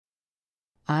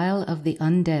Isle of the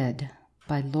Undead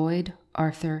by Lloyd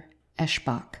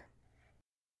Eshbach.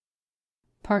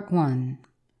 Part 1.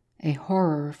 A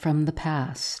Horror from the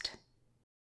Past.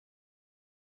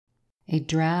 A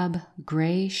drab,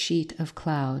 gray sheet of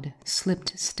cloud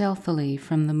slipped stealthily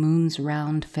from the moon's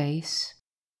round face,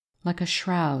 like a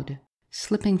shroud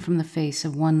slipping from the face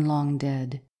of one long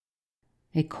dead,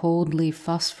 a coldly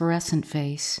phosphorescent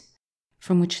face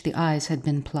from which the eyes had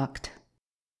been plucked.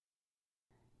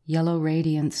 Yellow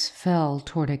radiance fell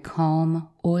toward a calm,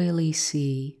 oily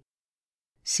sea,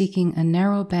 seeking a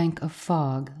narrow bank of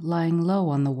fog lying low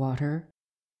on the water,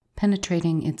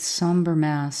 penetrating its somber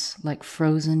mass like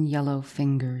frozen yellow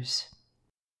fingers.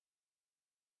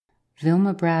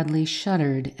 Vilma Bradley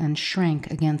shuddered and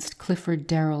shrank against Clifford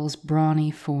Darrell's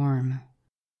brawny form.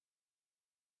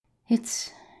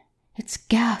 It's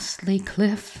ghastly,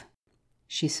 Cliff,"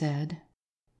 she said.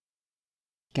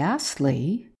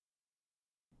 "Ghastly?"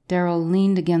 Darrell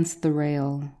leaned against the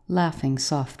rail, laughing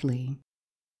softly.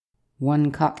 "One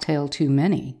cocktail too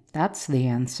many, that's the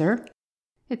answer.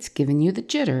 It's giving you the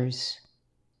jitters.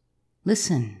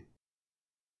 Listen."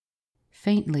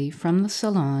 Faintly from the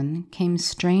salon came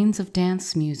strains of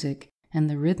dance music and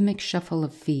the rhythmic shuffle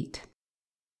of feet.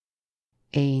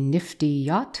 A nifty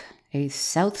yacht, a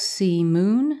South Sea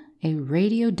moon, a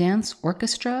radio dance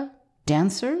orchestra,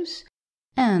 dancers,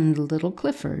 and little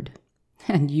Clifford.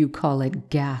 And you call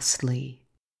it ghastly.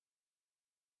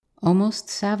 Almost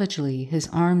savagely, his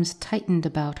arms tightened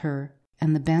about her,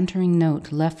 and the bantering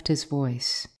note left his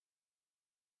voice.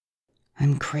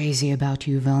 "I'm crazy about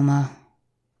you, Vilma."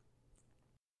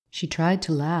 She tried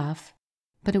to laugh,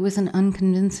 but it was an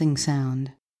unconvincing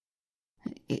sound.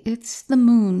 "It's the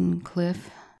moon,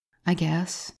 Cliff, I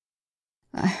guess.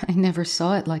 I never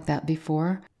saw it like that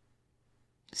before.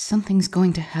 Something's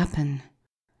going to happen.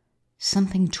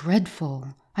 Something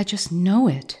dreadful. I just know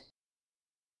it."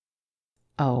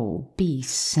 "Oh, be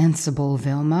sensible,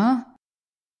 Vilma."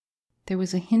 There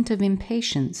was a hint of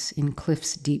impatience in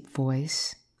Cliff's deep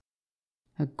voice.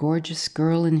 A gorgeous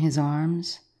girl in his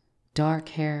arms,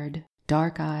 dark-haired,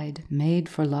 dark-eyed, made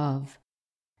for love.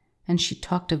 And she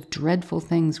talked of dreadful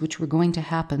things which were going to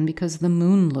happen because the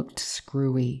moon looked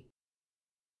screwy.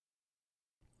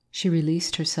 She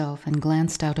released herself and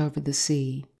glanced out over the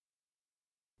sea.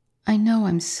 "I know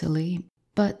I'm silly,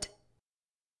 but—"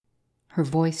 Her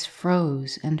voice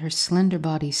froze and her slender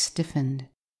body stiffened.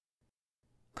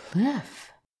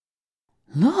 "Cliff,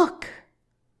 look!"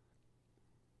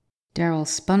 Darrell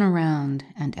spun around,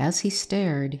 and as he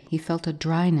stared, he felt a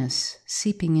dryness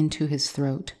seeping into his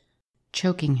throat,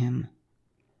 choking him.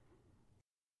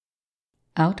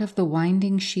 Out of the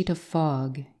winding sheet of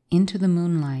fog, into the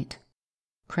moonlight,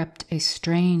 crept a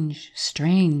strange,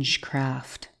 strange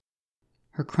craft.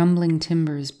 Her crumbling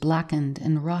timbers blackened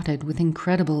and rotted with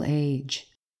incredible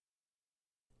age.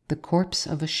 The corpse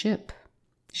of a ship,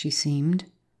 she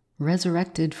seemed,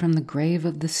 resurrected from the grave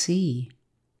of the sea.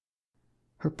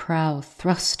 Her prow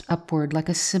thrust upward like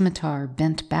a scimitar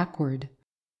bent backward,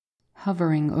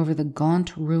 hovering over the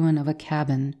gaunt ruin of a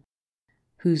cabin,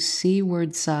 whose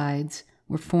seaward sides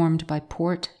were formed by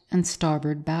port and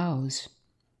starboard bows.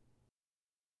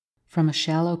 From a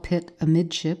shallow pit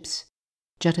amidships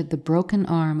jutted the broken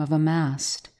arm of a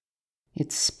mast,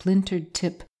 its splintered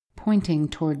tip pointing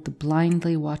toward the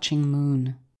blindly watching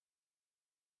moon.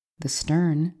 The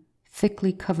stern,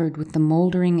 thickly covered with the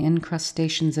moldering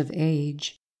incrustations of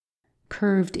age,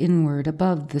 curved inward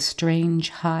above the strange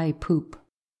high poop,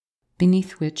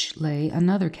 beneath which lay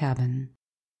another cabin.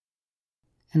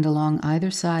 And along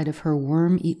either side of her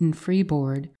worm-eaten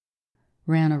freeboard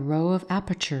ran a row of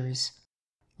apertures,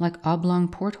 like oblong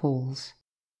portholes.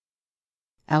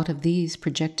 Out of these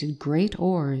projected great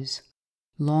oars,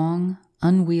 long,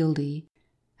 unwieldy,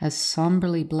 as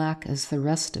somberly black as the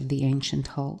rest of the ancient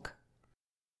hulk.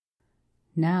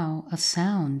 Now a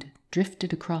sound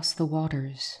drifted across the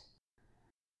waters.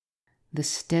 The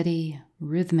steady,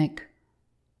 rhythmic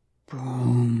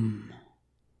boom,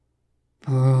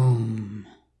 boom,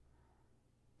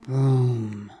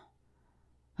 boom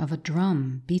of a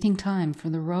drum beating time for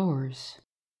the rowers.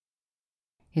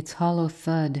 Its hollow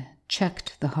thud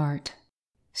checked the heart,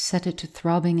 set it to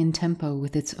throbbing in tempo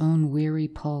with its own weary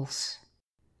pulse.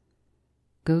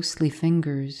 Ghostly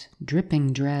fingers,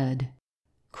 dripping dread,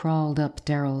 crawled up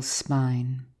Darrell's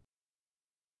spine.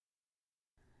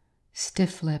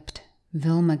 Stiff-lipped,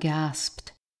 Vilma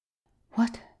gasped,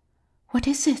 What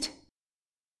is it?"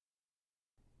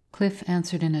 Cliff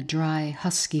answered in a dry,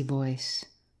 husky voice,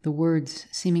 the words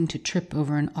seeming to trip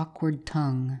over an awkward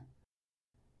tongue.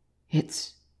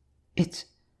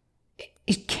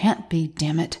 It can't be,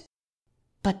 damn it.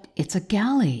 But it's a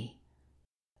galley.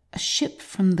 A ship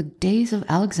from the days of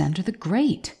Alexander the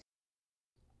Great.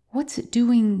 What's it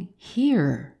doing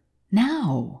here,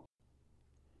 now?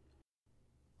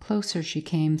 Closer she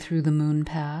came through the moon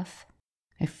path,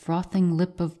 a frothing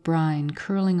lip of brine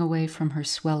curling away from her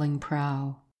swelling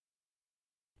prow.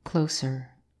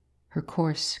 Closer, her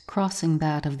course crossing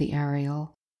that of the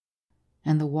Ariel,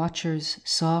 and the watchers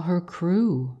saw her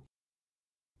crew.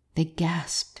 They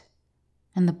gasped,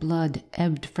 and the blood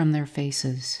ebbed from their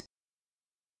faces.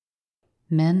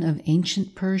 Men of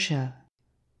ancient Persia,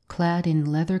 clad in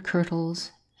leather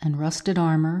kirtles and rusted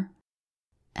armor,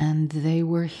 and they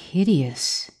were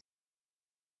hideous.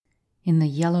 In the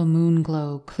yellow moon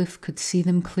glow, Cliff could see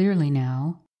them clearly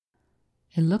now.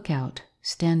 A lookout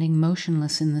standing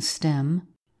motionless in the stem,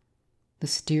 the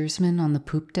steersman on the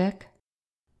poop deck,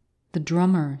 the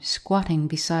drummer squatting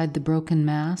beside the broken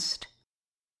mast,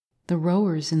 the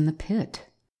rowers in the pit,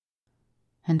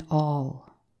 and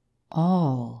all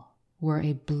were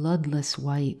a bloodless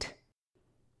white,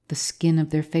 the skin of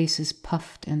their faces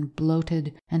puffed and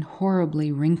bloated and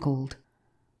horribly wrinkled,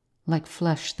 like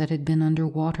flesh that had been under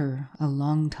water a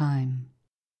long time.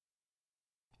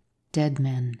 Dead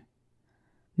men,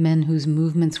 men whose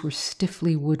movements were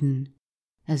stiffly wooden,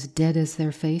 as dead as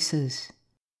their faces.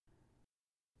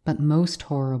 But most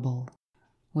horrible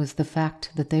was the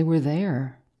fact that they were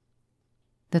there,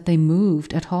 that they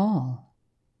moved at all.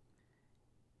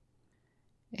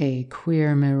 "A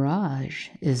queer mirage,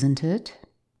 isn't it?"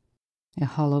 A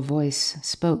hollow voice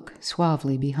spoke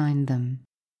suavely behind them.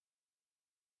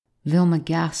 Vilma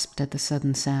gasped at the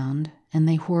sudden sound, and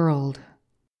they whirled.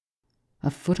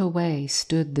 A foot away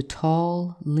stood the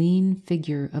tall, lean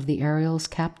figure of the Ariel's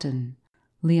captain,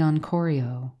 Leon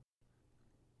Corio.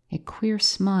 A queer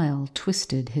smile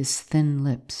twisted his thin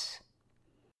lips.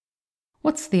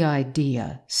 "What's the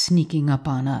idea, sneaking up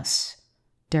on us?"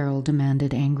 Darrell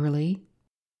demanded angrily.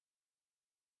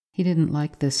 He didn't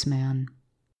like this man.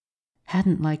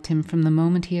 Hadn't liked him from the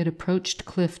moment he had approached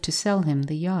Cliff to sell him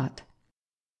the yacht.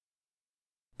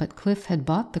 But Cliff had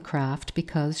bought the craft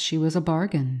because she was a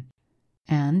bargain,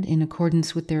 and in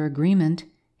accordance with their agreement,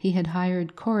 he had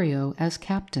hired Corio as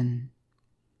captain.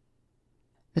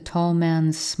 The tall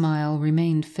man's smile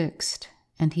remained fixed,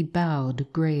 and he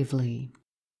bowed gravely.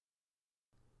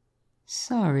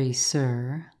 "Sorry,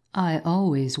 sir. I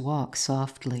always walk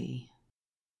softly.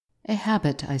 A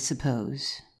habit, I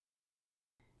suppose."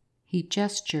 He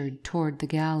gestured toward the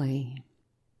galley.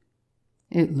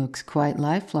 "It looks quite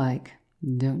lifelike,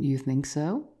 don't you think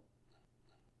so?"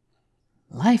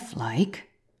 "Lifelike?"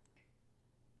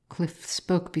 Cliff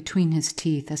spoke between his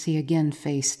teeth as he again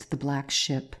faced the black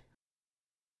ship.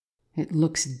 "It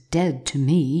looks dead to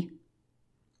me."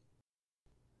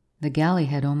 The galley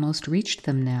had almost reached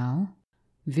them now,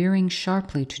 veering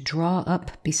sharply to draw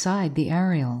up beside the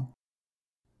Ariel.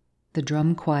 The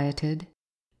drum quieted,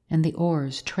 and the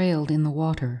oars trailed in the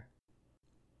water,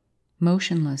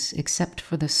 motionless except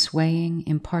for the swaying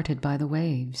imparted by the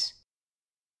waves.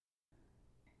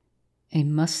 A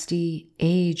musty,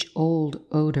 age-old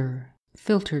odor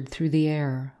filtered through the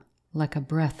air like a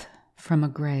breath from a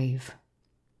grave.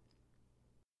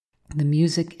 The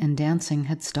music and dancing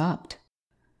had stopped.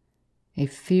 A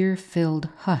fear-filled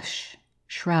hush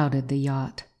shrouded the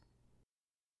yacht.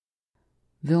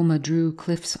 Vilma drew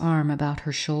Cliff's arm about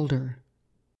her shoulder.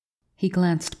 He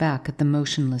glanced back at the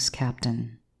motionless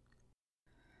captain.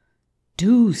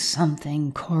 "Do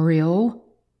something, Corio,"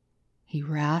 he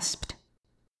rasped.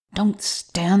 "Don't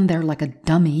stand there like a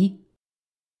dummy."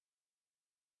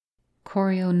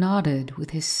 Corio nodded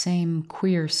with his same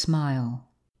queer smile.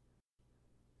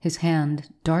 His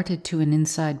hand darted to an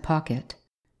inside pocket,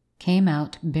 came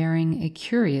out bearing a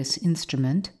curious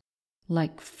instrument,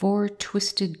 like 4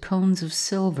 twisted cones of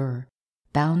silver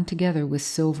bound together with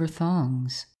silver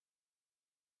thongs.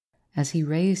 As he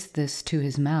raised this to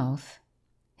his mouth,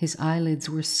 his eyelids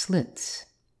were slits,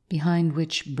 behind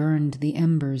which burned the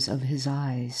embers of his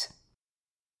eyes.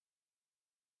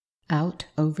 Out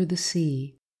over the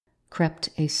sea crept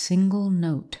a single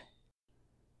note,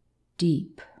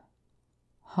 deep,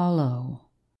 hollow,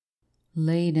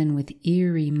 laden with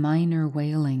eerie minor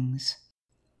wailings,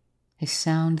 a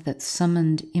sound that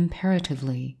summoned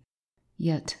imperatively,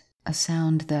 yet a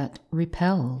sound that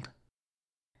repelled.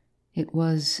 It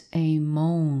was a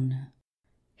moan,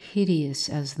 hideous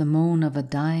as the moan of a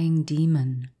dying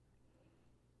demon.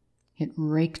 It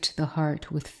raked the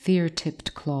heart with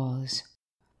fear-tipped claws.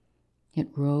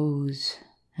 It rose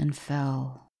and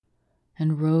fell,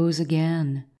 and rose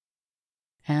again,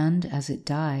 and as it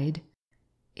died,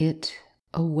 it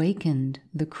awakened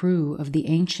the crew of the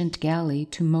ancient galley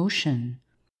to motion,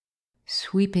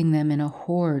 sweeping them in a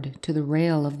horde to the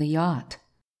rail of the yacht,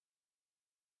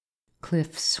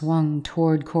 Cliff swung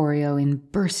toward Corio in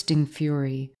bursting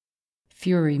fury,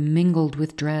 fury mingled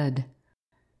with dread.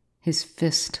 His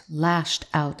fist lashed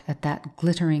out at that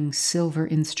glittering silver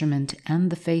instrument and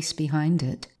the face behind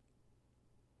it.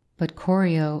 But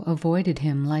Corio avoided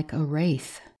him like a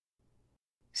wraith.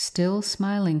 Still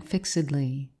smiling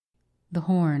fixedly, the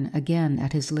horn again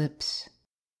at his lips.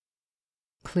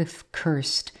 Cliff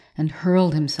cursed and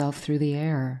hurled himself through the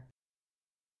air.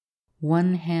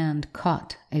 One hand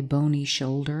caught a bony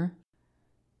shoulder.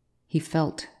 He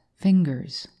felt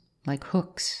fingers, like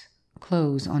hooks,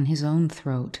 close on his own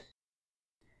throat.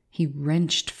 He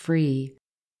wrenched free,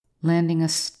 landing a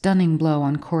stunning blow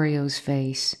on Corio's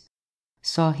face,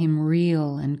 saw him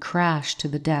reel and crash to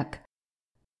the deck.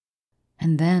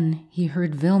 And then he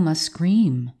heard Vilma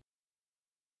scream.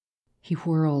 He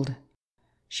whirled.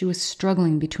 She was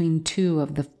struggling between two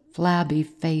of the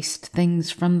flabby-faced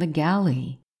things from the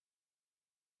galley.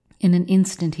 In an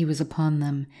instant he was upon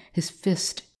them, his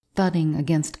fist thudding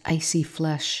against icy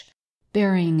flesh,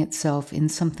 burying itself in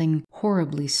something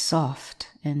horribly soft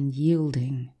and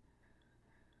yielding.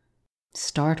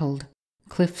 Startled,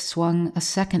 Cliff swung a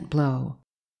second blow,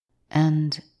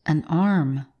 and an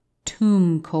arm,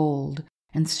 tomb-cold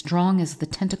and strong as the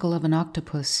tentacle of an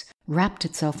octopus, wrapped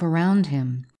itself around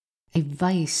him, a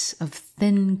vice of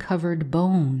thin-covered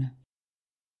bone.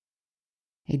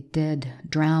 A dead,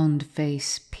 drowned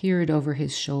face peered over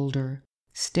his shoulder,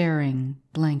 staring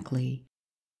blankly.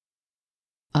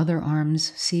 Other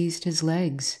arms seized his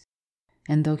legs,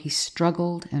 and though he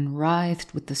struggled and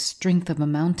writhed with the strength of a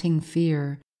mounting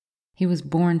fear, he was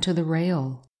borne to the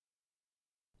rail.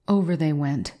 Over they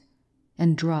went,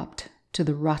 and dropped to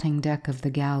the rotting deck of the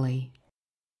galley.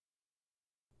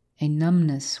 A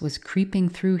numbness was creeping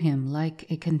through him like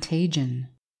a contagion,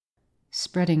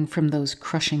 spreading from those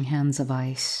crushing hands of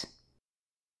ice.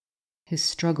 His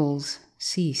struggles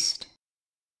ceased.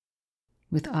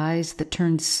 With eyes that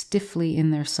turned stiffly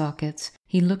in their sockets,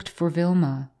 he looked for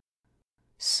Vilma,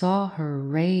 saw her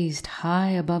raised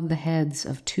high above the heads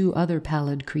of two other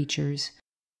pallid creatures,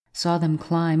 saw them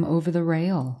climb over the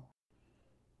rail.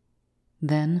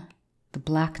 Then the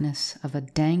blackness of a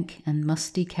dank and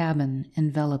musty cabin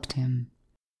enveloped him,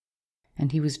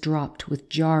 and he was dropped with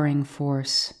jarring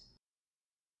force.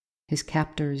 His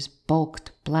captors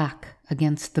bulked black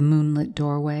against the moonlit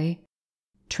doorway,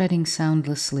 treading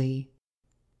soundlessly,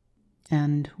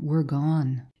 and were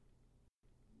gone.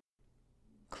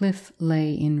 Cliff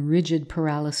lay in rigid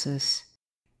paralysis,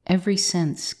 every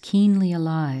sense keenly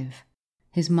alive,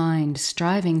 his mind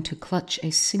striving to clutch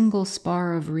a single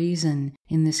spar of reason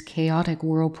in this chaotic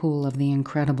whirlpool of the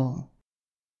incredible.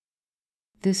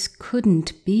 This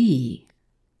couldn't be.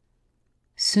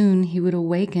 Soon he would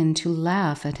awaken to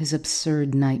laugh at his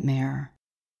absurd nightmare.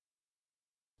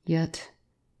 Yet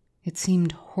it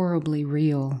seemed horribly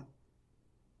real.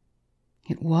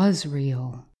 It was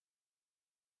real.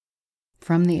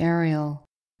 From the aerial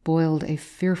boiled a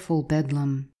fearful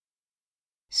bedlam.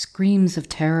 Screams of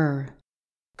terror,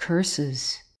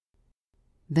 curses.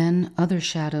 Then other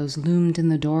shadows loomed in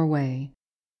the doorway,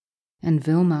 and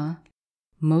Vilma,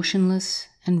 motionless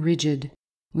and rigid,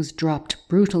 was dropped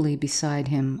brutally beside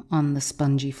him on the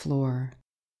spongy floor.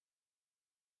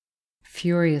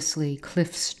 Furiously,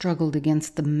 Cliff struggled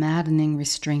against the maddening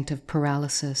restraint of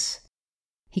paralysis.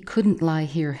 He couldn't lie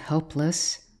here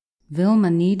helpless. Vilma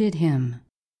needed him.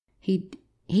 He'd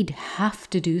have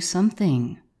to do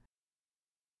something.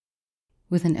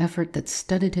 With an effort that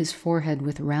studded his forehead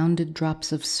with rounded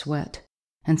drops of sweat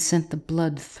and sent the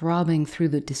blood throbbing through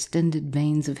the distended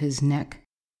veins of his neck,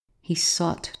 he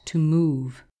sought to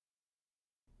move.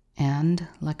 And,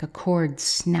 like a cord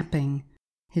snapping,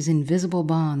 his invisible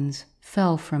bonds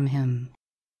fell from him.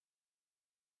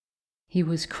 He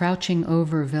was crouching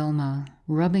over Vilma,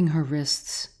 rubbing her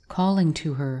wrists, calling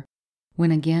to her,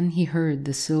 when again he heard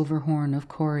the silver horn of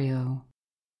Corio.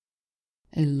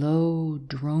 A low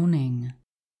droning,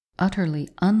 utterly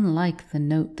unlike the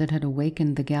note that had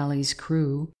awakened the galley's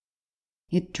crew.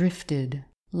 It drifted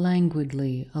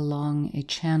languidly along a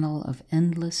channel of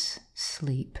endless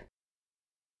sleep.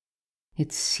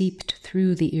 It seeped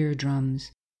through the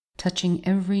eardrums, touching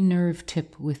every nerve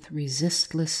tip with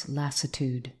resistless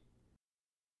lassitude.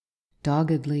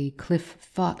 Doggedly, Cliff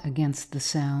fought against the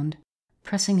sound,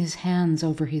 pressing his hands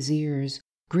over his ears,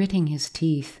 gritting his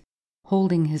teeth,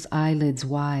 holding his eyelids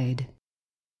wide.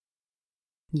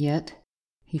 Yet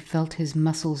he felt his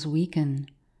muscles weaken,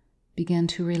 began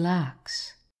to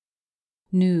relax,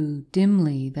 knew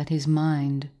dimly that his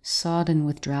mind, sodden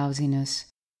with drowsiness,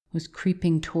 was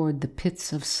creeping toward the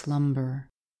pits of slumber.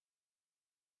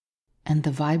 And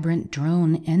the vibrant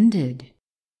drone ended.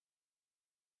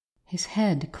 His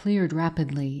head cleared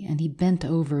rapidly, and he bent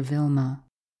over Vilma.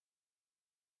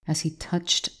 As he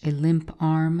touched a limp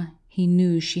arm, he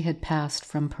knew she had passed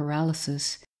from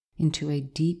paralysis into a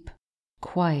deep,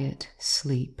 quiet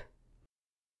sleep.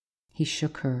 He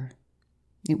shook her.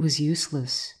 It was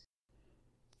useless.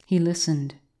 He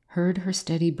listened, heard her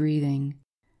steady breathing,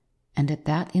 and at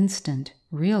that instant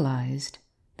realized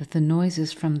that the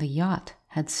noises from the yacht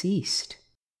had ceased.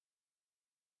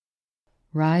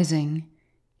 Rising,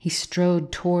 he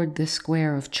strode toward the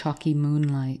square of chalky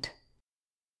moonlight.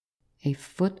 A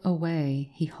foot away,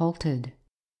 he halted,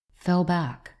 fell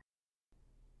back.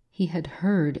 He had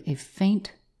heard a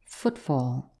faint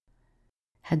footfall,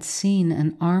 had seen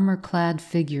an armor-clad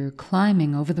figure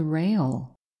climbing over the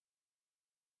rail.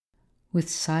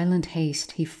 With silent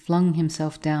haste, he flung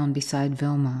himself down beside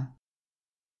Vilma.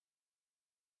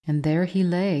 And there he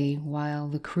lay while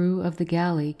the crew of the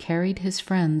galley carried his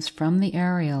friends from the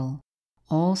Ariel,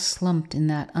 all slumped in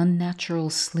that unnatural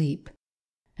sleep,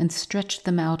 and stretched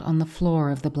them out on the floor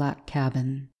of the black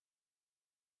cabin.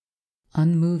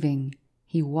 Unmoving,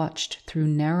 he watched through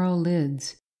narrow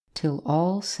lids till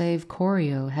all save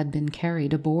Corio had been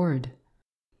carried aboard,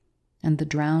 and the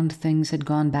drowned things had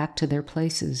gone back to their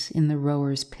places in the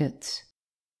rowers' pits.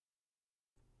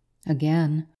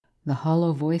 Again, the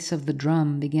hollow voice of the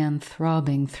drum began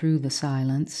throbbing through the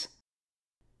silence,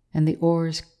 and the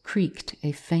oars creaked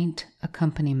a faint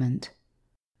accompaniment.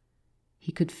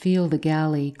 He could feel the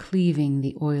galley cleaving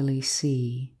the oily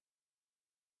sea.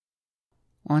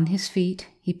 On his feet,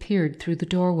 he peered through the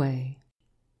doorway.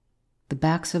 The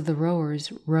backs of the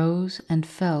rowers rose and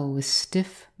fell with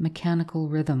stiff, mechanical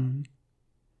rhythm.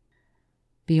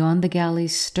 Beyond the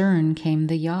galley's stern came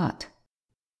the yacht,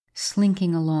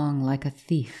 slinking along like a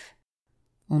thief,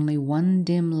 only one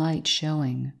dim light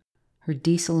showing, her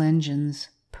diesel engines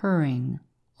purring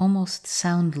almost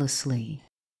soundlessly.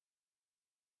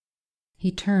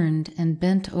 He turned and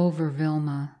bent over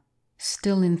Vilma,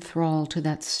 still in thrall to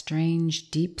that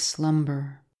strange, deep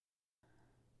slumber.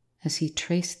 As he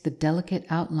traced the delicate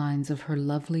outlines of her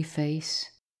lovely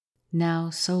face, now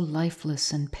so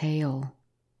lifeless and pale,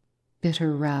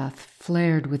 bitter wrath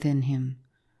flared within him,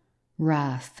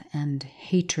 wrath and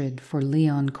hatred for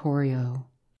Leon Corio.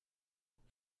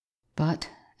 But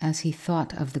as he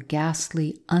thought of the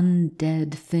ghastly,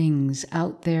 undead things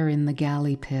out there in the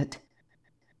galley pit,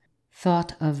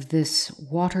 thought of this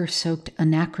water-soaked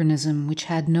anachronism which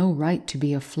had no right to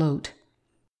be afloat,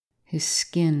 his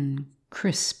skin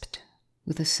crisped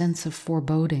with a sense of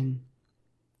foreboding,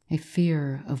 a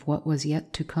fear of what was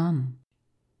yet to come.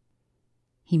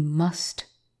 He must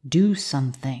do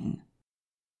something.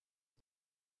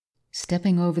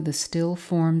 Stepping over the still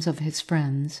forms of his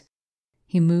friends,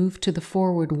 he moved to the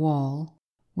forward wall,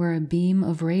 where a beam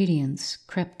of radiance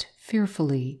crept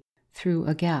fearfully through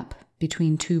a gap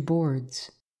between two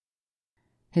boards.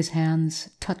 His hands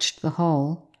touched the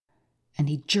hull, and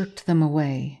he jerked them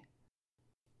away.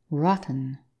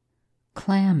 Rotten,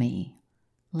 clammy,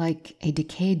 like a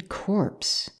decayed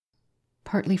corpse,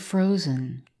 partly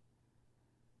frozen.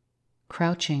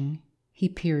 Crouching, he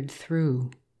peered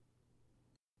through.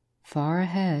 Far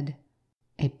ahead,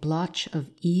 a blotch of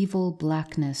evil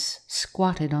blackness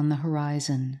squatted on the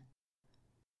horizon.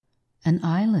 An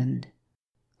island,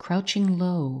 crouching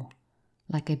low,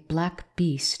 like a black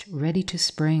beast ready to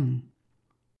spring.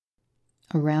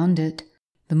 Around it,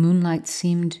 the moonlight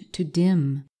seemed to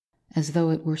dim, as though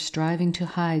it were striving to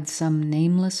hide some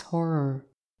nameless horror.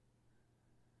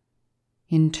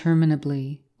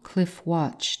 Interminably, Cliff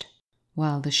watched,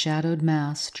 while the shadowed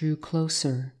mass drew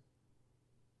closer,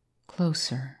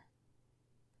 closer.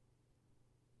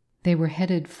 They were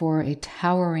headed for a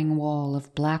towering wall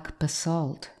of black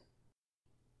basalt,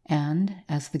 and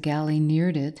as the galley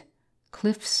neared it,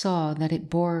 Cliff saw that it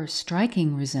bore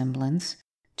striking resemblance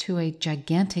to a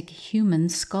gigantic human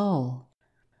skull,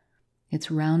 its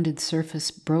rounded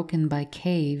surface broken by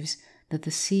caves that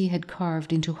the sea had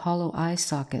carved into hollow eye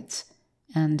sockets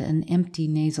and an empty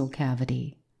nasal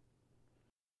cavity.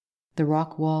 The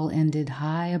rock wall ended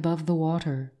high above the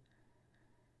water.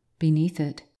 Beneath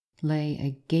it lay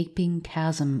a gaping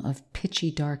chasm of pitchy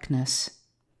darkness,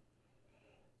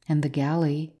 and the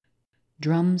galley,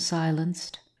 drum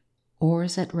silenced,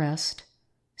 oars at rest,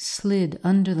 slid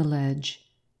under the ledge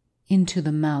into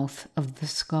the mouth of the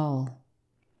skull.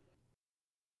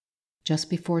 Just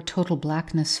before total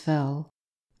blackness fell,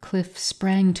 Cliff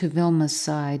sprang to Vilma's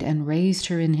side and raised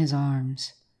her in his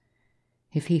arms.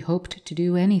 If he hoped to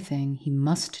do anything, he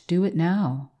must do it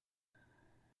now.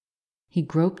 He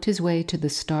groped his way to the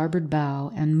starboard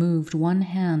bow and moved one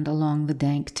hand along the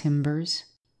dank timbers,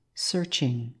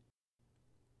 searching.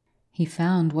 He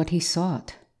found what he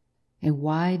sought, a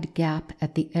wide gap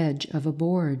at the edge of a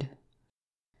board.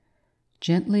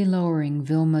 Gently lowering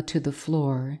Vilma to the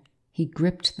floor, he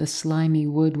gripped the slimy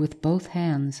wood with both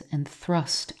hands and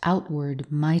thrust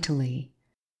outward mightily.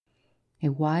 A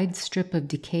wide strip of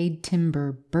decayed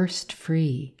timber burst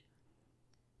free.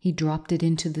 He dropped it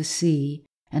into the sea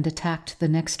and attacked the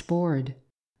next board.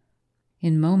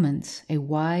 In moments, a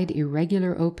wide,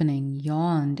 irregular opening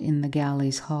yawned in the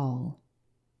galley's hull.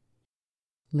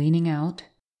 Leaning out,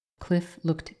 Cliff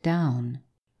looked down.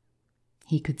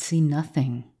 He could see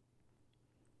nothing.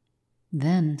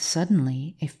 Then,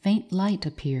 suddenly, a faint light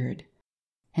appeared,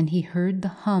 and he heard the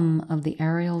hum of the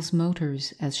Ariel's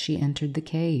motors as she entered the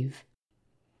cave.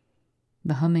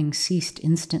 The humming ceased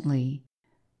instantly,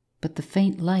 but the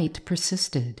faint light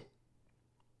persisted.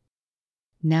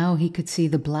 Now he could see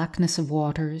the blackness of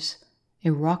waters,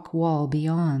 a rock wall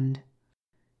beyond.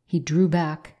 He drew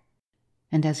back,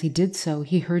 and as he did so,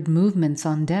 he heard movements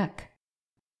on deck.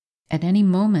 At any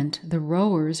moment, the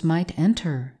rowers might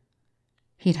enter.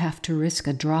 He'd have to risk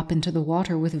a drop into the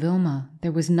water with Vilma.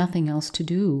 There was nothing else to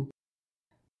do.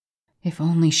 If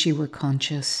only she were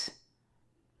conscious.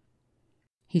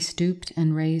 He stooped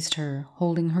and raised her,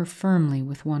 holding her firmly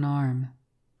with one arm.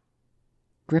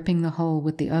 Gripping the hull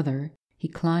with the other, he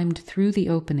climbed through the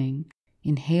opening,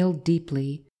 inhaled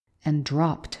deeply, and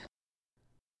dropped.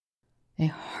 A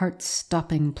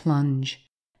heart-stopping plunge,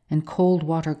 and cold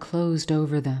water closed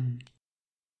over them.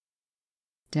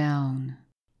 Down,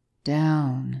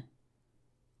 down.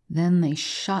 Then they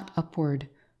shot upward,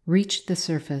 reached the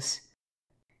surface,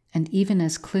 and even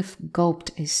as Cliff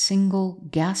gulped a single,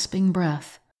 gasping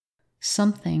breath,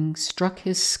 something struck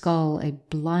his skull a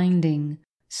blinding,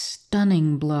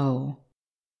 stunning blow.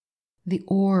 The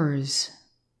oars.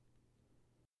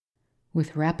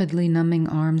 With rapidly numbing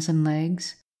arms and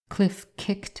legs, Cliff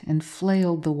kicked and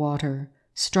flailed the water,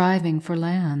 striving for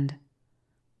land.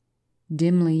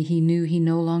 Dimly he knew he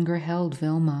no longer held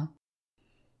Vilma.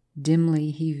 Dimly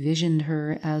he visioned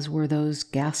her as were those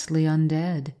ghastly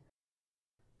undead.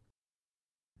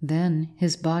 Then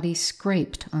his body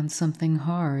scraped on something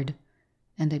hard,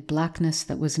 and a blackness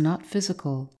that was not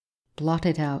physical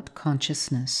blotted out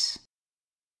consciousness.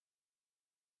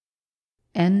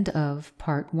 End of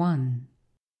Part 1.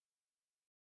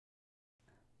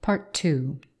 Part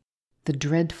 2. The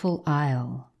Dreadful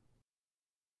Isle.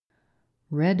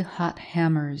 Red-hot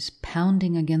hammers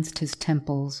pounding against his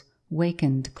temples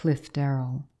wakened Cliff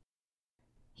Darrell.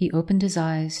 He opened his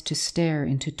eyes to stare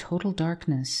into total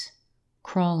darkness,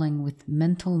 crawling with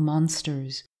mental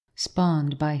monsters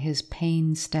spawned by his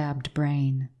pain-stabbed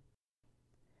brain.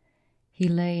 He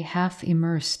lay half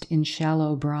immersed in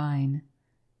shallow brine,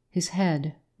 his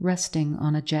head resting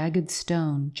on a jagged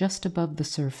stone just above the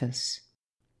surface.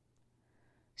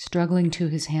 Struggling to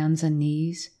his hands and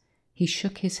knees, he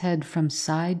shook his head from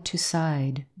side to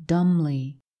side,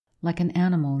 dumbly, like an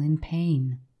animal in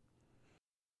pain.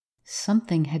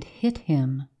 Something had hit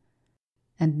him,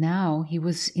 and now he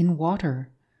was in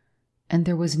water, and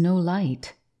there was no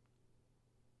light.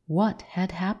 What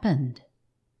had happened?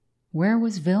 Where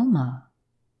was Vilma?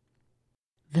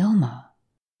 Vilma!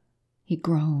 He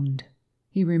groaned.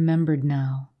 He remembered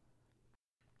now.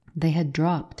 They had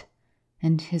dropped,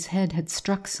 and his head had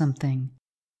struck something,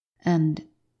 and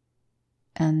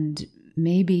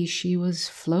maybe she was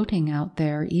floating out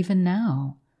there even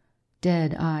now,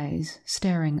 dead eyes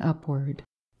staring upward.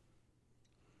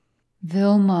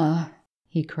 "Vilma,"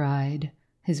 he cried,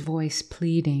 his voice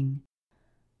pleading.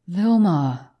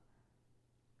 "Vilma!"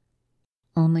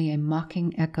 Only a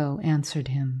mocking echo answered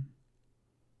him.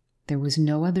 There was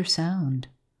no other sound,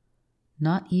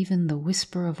 not even the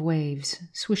whisper of waves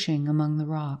swishing among the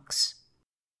rocks.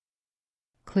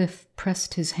 Cliff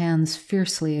pressed his hands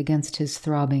fiercely against his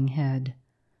throbbing head.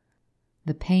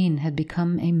 The pain had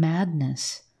become a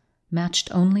madness, matched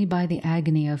only by the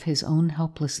agony of his own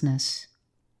helplessness.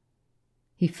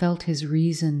 He felt his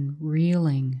reason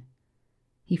reeling.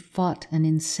 He fought an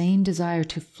insane desire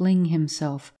to fling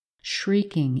himself,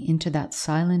 shrieking, into that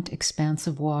silent expanse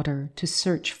of water to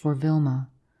search for Vilma.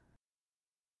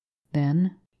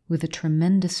 Then, with a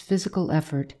tremendous physical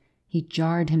effort, he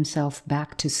jarred himself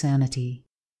back to sanity.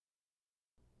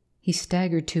 He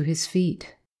staggered to his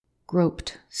feet,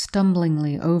 groped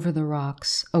stumblingly over the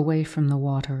rocks, away from the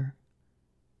water.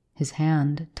 His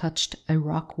hand touched a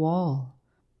rock wall,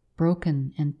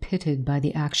 broken and pitted by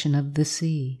the action of the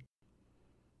sea.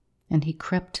 And he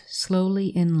crept slowly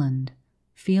inland,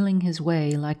 feeling his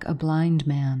way like a blind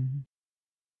man.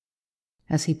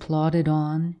 As he plodded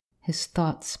on, his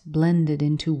thoughts blended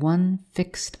into one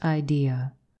fixed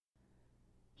idea.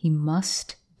 He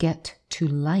must get to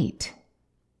light.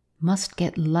 must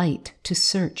get light to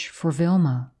search for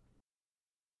Vilma.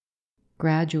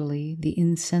 Gradually, the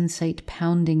insensate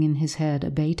pounding in his head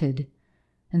abated,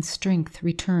 and strength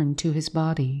returned to his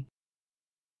body.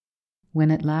 When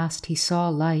at last he saw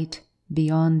light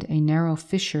beyond a narrow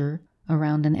fissure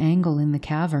around an angle in the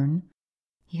cavern,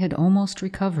 he had almost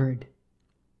recovered.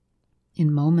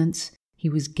 In moments, he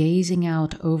was gazing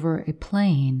out over a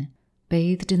plain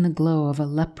bathed in the glow of a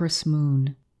leprous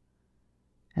moon.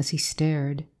 As he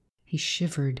stared, he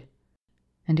shivered,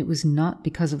 and it was not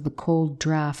because of the cold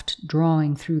draught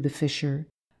drawing through the fissure,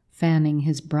 fanning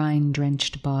his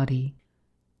brine-drenched body.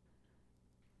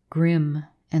 Grim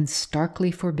and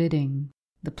starkly forbidding,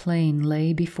 the plain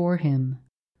lay before him,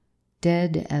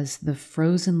 dead as the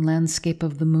frozen landscape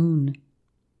of the moon.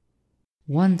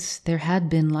 Once there had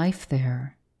been life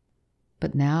there,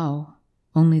 but now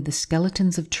only the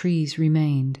skeletons of trees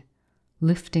remained,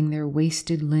 lifting their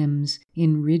wasted limbs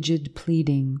in rigid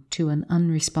pleading to an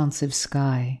unresponsive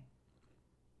sky.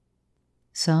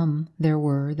 Some there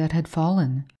were that had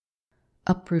fallen,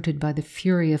 uprooted by the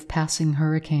fury of passing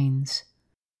hurricanes.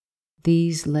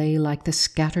 These lay like the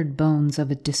scattered bones of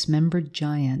a dismembered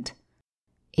giant,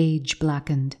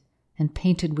 age-blackened and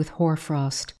painted with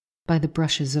hoarfrost by the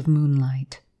brushes of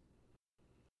moonlight.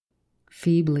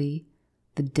 Feebly,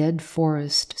 the dead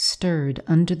forest stirred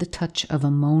under the touch of a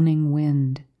moaning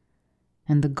wind,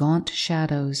 and the gaunt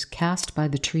shadows cast by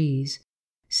the trees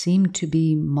seemed to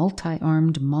be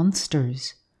multi-armed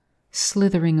monsters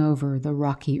slithering over the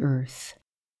rocky earth.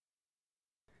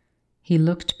 He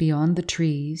looked beyond the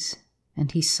trees,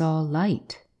 and he saw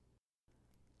light.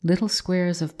 Little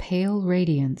squares of pale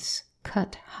radiance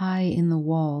cut high in the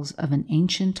walls of an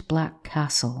ancient black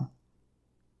castle.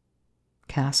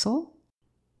 Castle?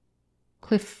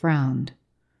 Cliff frowned.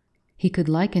 He could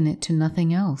liken it to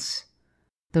nothing else,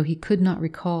 though he could not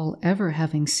recall ever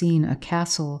having seen a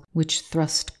castle which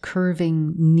thrust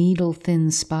curving, needle-thin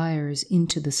spires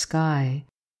into the sky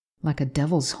like a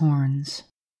devil's horns.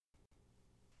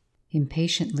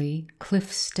 Impatiently,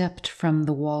 Cliff stepped from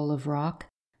the wall of rock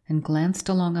and glanced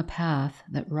along a path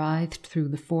that writhed through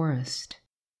the forest.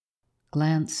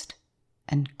 Glanced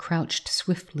and crouched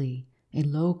swiftly, a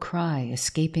low cry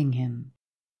escaping him.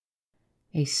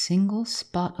 A single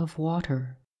spot of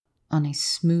water on a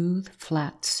smooth,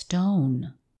 flat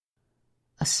stone.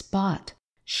 A spot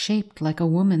shaped like a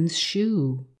woman's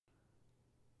shoe.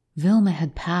 Vilma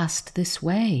had passed this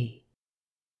way.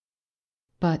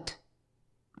 But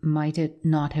might it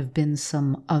not have been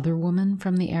some other woman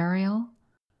from the Ariel?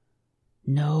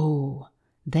 No,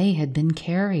 they had been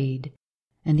carried,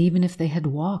 and even if they had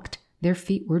walked, their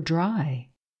feet were dry.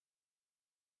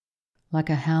 Like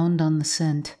a hound on the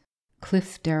scent,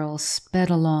 Cliff Darrell sped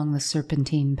along the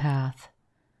serpentine path.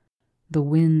 The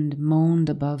wind moaned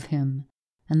above him,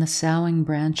 and the soughing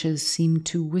branches seemed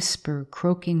to whisper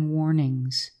croaking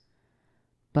warnings.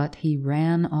 But he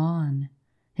ran on,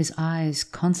 his eyes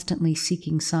constantly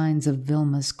seeking signs of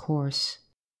Vilma's course.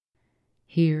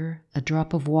 Here, a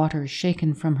drop of water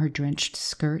shaken from her drenched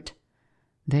skirt,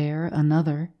 there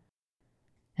another,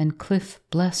 and Cliff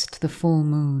blessed the full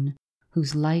moon,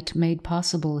 whose light made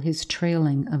possible his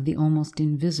trailing of the almost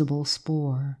invisible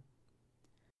spoor.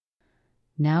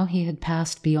 Now he had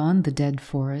passed beyond the dead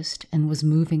forest and was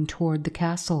moving toward the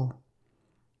castle.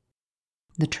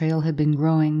 The trail had been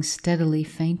growing steadily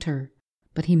fainter,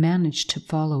 but he managed to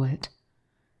follow it.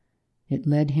 It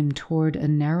led him toward a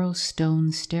narrow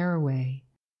stone stairway,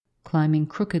 climbing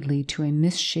crookedly to a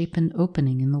misshapen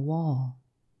opening in the wall.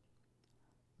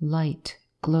 Light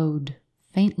glowed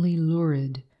faintly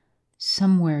lurid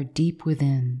somewhere deep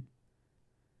within.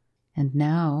 And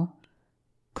now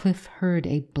Cliff heard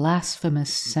a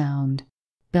blasphemous sound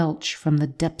belch from the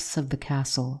depths of the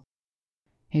castle,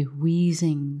 a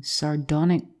wheezing,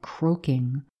 sardonic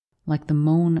croaking like the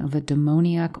moan of a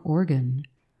demoniac organ,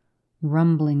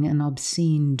 rumbling an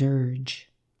obscene dirge.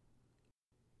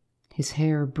 His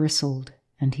hair bristled,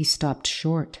 and he stopped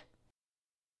short.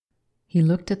 He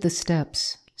looked at the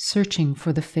steps, searching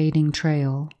for the fading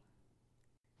trail,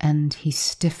 and he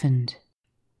stiffened.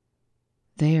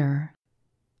 There,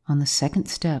 on the second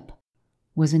step,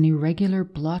 was an irregular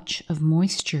blotch of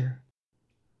moisture.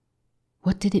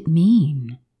 What did it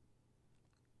mean?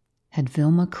 Had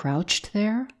Vilma crouched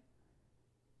there?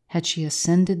 Had she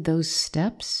ascended those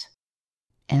steps?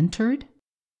 Entered?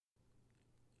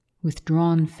 With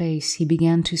drawn face, he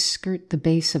began to skirt the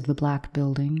base of the black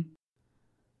building,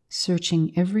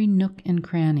 searching every nook and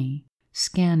cranny,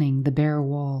 scanning the bare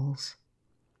walls.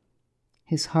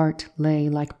 His heart lay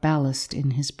like ballast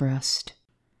in his breast.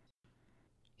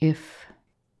 If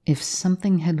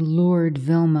something had lured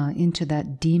Vilma into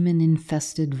that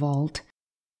demon-infested vault,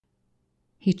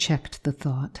 He checked the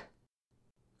thought.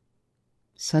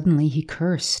 Suddenly he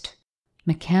cursed.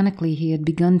 Mechanically he had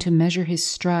begun to measure his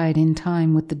stride in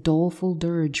time with the doleful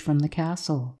dirge from the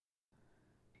castle.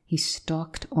 He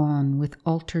stalked on with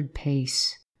altered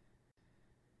pace.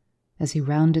 As he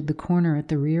rounded the corner at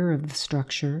the rear of the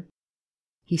structure,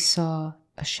 he saw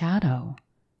a shadow,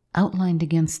 outlined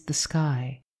against the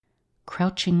sky,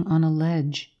 crouching on a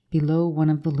ledge below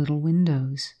one of the little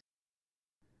windows.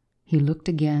 He looked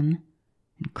again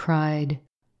and cried,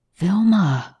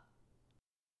 "Vilma!"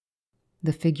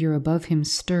 The figure above him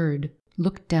stirred,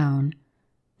 looked down,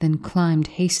 then climbed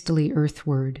hastily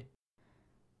earthward.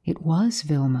 It was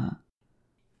Vilma.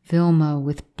 Vilma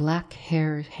with black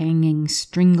hair hanging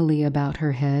stringily about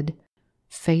her head,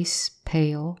 face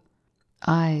pale,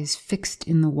 eyes fixed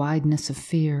in the wideness of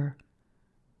fear.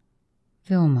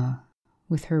 Vilma,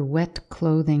 with her wet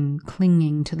clothing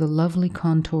clinging to the lovely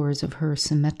contours of her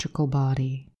symmetrical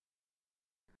body.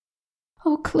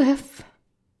 "Oh, Cliff,"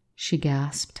 she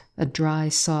gasped, a dry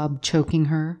sob choking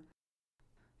her.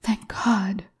 "Thank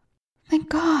God! Thank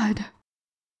God!"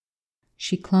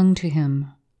 She clung to him,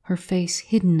 her face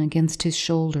hidden against his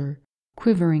shoulder,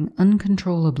 quivering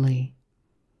uncontrollably.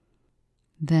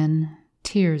 Then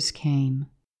tears came,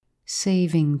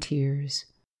 saving tears,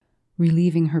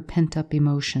 relieving her pent-up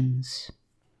emotions.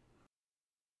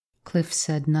 Cliff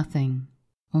said nothing,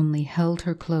 only held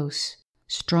her close,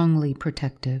 strongly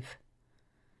protective.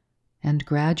 And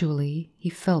gradually he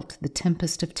felt the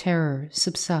tempest of terror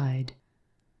subside.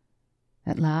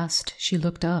 At last she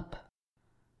looked up.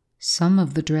 Some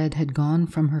of the dread had gone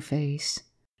from her face,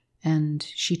 and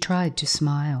she tried to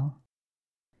smile.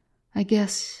 "I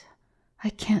guess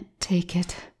I can't take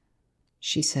it,"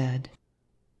 she said.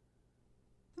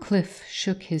 Cliff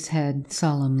shook his head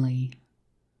solemnly.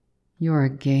 "You're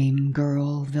a game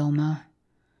girl, Vilma.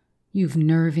 You've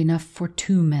nerve enough for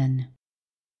 2 men.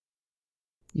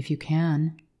 If you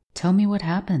can, tell me what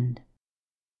happened.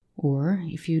 Or,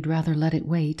 if you'd rather let it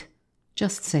wait,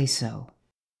 just say so."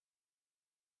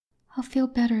 "I'll feel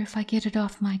better if I get it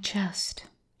off my chest,"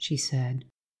 she said.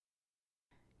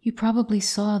 "You probably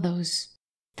saw those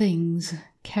things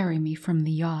carry me from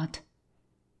the yacht."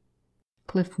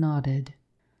 Cliff nodded.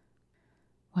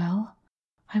 "Well,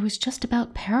 I was just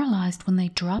about paralyzed when they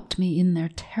dropped me in their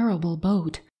terrible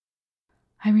boat.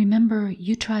 I remember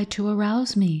you tried to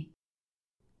arouse me.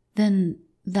 Then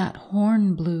that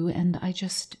horn blew and I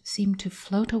just seemed to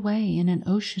float away in an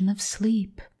ocean of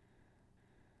sleep.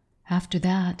 After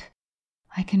that,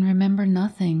 I can remember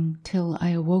nothing till I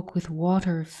awoke with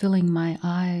water filling my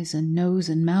eyes and nose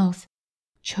and mouth,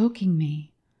 choking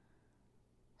me.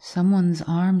 Someone's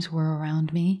arms were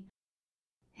around me.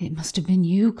 It must have been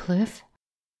you, Cliff.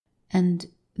 And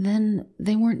then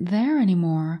they weren't there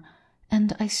anymore,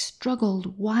 and I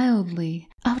struggled wildly,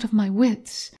 out of my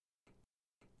wits.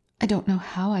 I don't know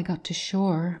how I got to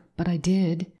shore, but I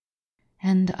did,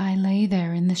 and I lay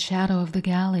there in the shadow of the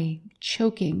galley,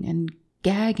 choking and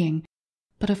gagging,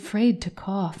 but afraid to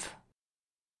cough.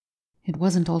 It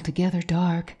wasn't altogether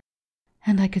dark,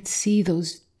 and I could see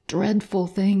those dreadful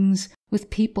things with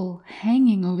people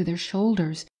hanging over their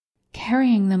shoulders,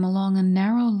 carrying them along a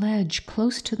narrow ledge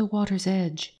close to the water's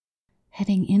edge,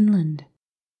 heading inland.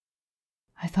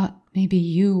 I thought maybe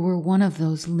you were one of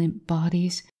those limp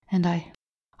bodies, and I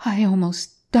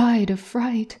almost died of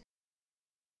fright.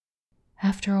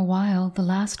 After a while, the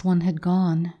last one had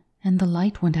gone, and the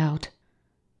light went out.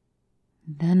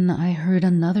 Then I heard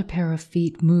another pair of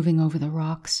feet moving over the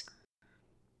rocks.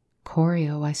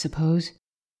 Choreo, I suppose.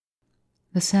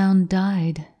 The sound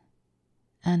died,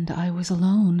 and I was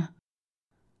alone.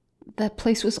 That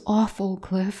place was awful,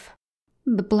 Cliff.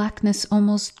 The blackness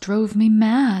almost drove me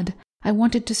mad. I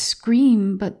wanted to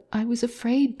scream, but I was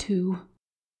afraid to.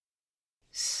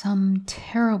 Some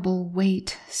terrible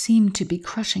weight seemed to be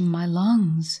crushing my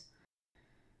lungs.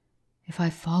 If I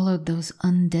followed those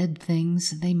undead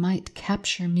things, they might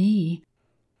capture me.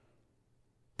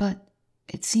 But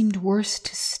it seemed worse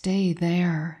to stay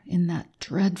there in that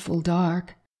dreadful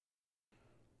dark.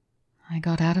 I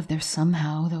got out of there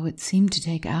somehow, though it seemed to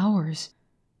take hours.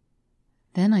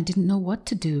 Then I didn't know what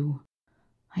to do.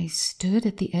 I stood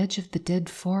at the edge of the dead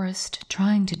forest,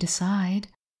 trying to decide.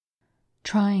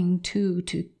 Trying, too,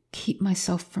 to keep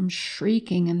myself from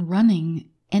shrieking and running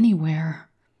anywhere.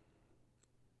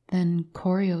 Then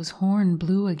Choreo's horn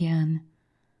blew again.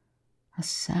 A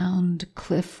sound,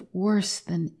 Cliff, worse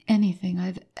than anything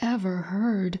I've ever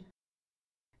heard.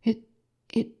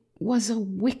 It was a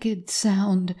wicked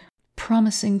sound,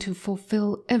 promising to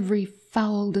fulfill every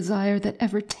foul desire that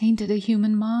ever tainted a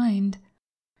human mind.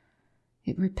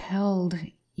 It repelled,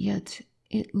 yet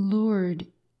it lured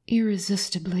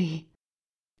irresistibly.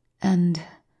 and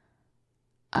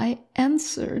I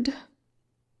answered."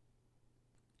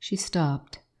 She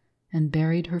stopped and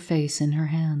buried her face in her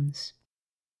hands.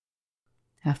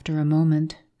 After a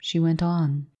moment, she went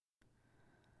on.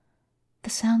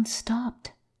 "The sound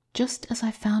stopped just as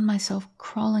I found myself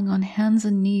crawling on hands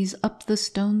and knees up the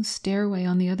stone stairway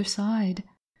on the other side.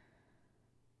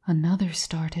 Another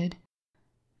started,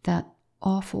 that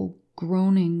awful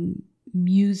groaning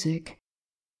music,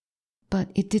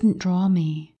 but it didn't draw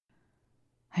me.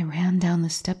 I ran down the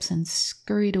steps and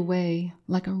scurried away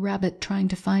like a rabbit trying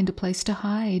to find a place to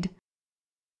hide.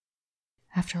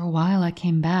 After a while I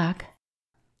came back.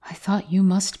 I thought you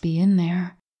must be in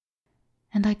there,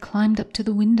 and I climbed up to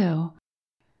the window,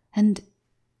 and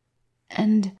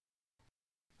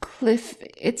Cliff,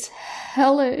 it's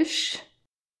hellish."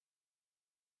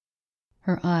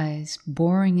 Her eyes,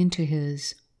 boring into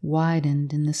his,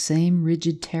 widened in the same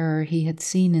rigid terror he had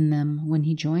seen in them when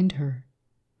he joined her.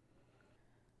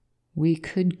 "We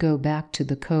could go back to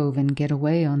the cove and get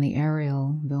away on the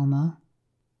Ariel, Vilma,"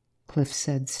 Cliff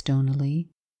said stonily.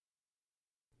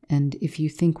 "And if you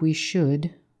think we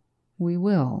should, we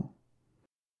will.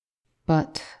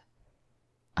 But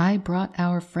I brought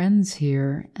our friends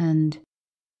here, and,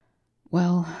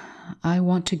 well, I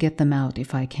want to get them out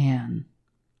if I can."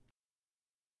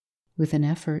 With an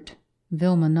effort,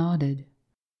 Vilma nodded.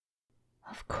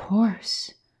 "Of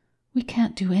course. We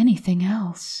can't do anything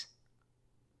else."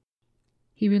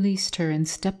 He released her and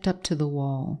stepped up to the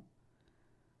wall.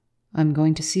 "I'm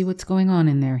going to see what's going on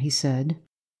in there," he said.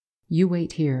 "You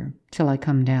wait here till I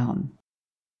come down."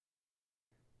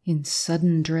 In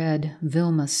sudden dread,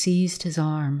 Vilma seized his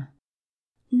arm.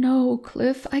 "No,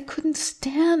 Cliff, I couldn't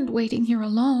stand waiting here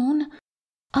alone.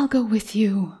 I'll go with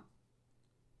you."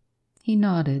 He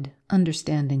nodded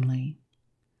understandingly,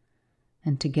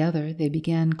 and together they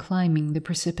began climbing the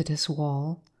precipitous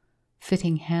wall,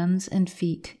 fitting hands and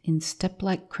feet in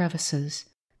step-like crevices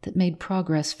that made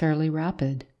progress fairly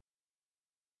rapid.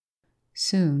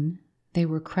 Soon they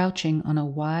were crouching on a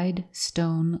wide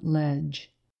stone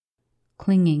ledge,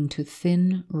 clinging to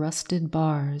thin, rusted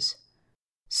bars,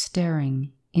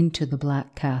 staring into the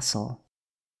black castle.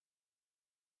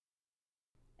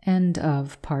 End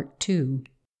of Part 2.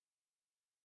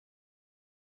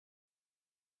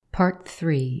 Part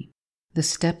 3. The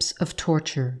Steps of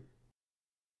Torture.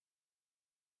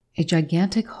 A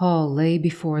gigantic hall lay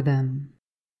before them,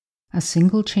 a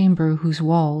single chamber whose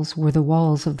walls were the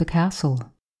walls of the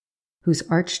castle, whose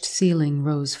arched ceiling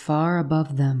rose far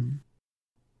above them.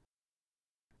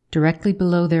 Directly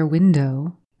below their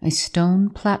window, a stone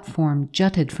platform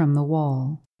jutted from the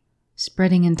wall,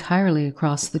 spreading entirely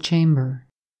across the chamber.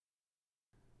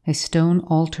 A stone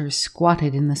altar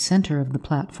squatted in the center of the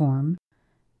platform,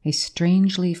 a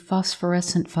strangely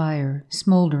phosphorescent fire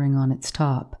smoldering on its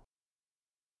top.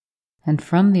 And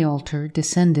from the altar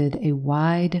descended a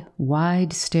wide,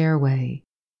 wide stairway,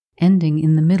 ending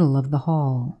in the middle of the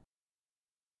hall.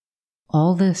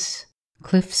 All this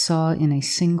Cliff saw in a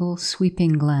single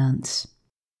sweeping glance.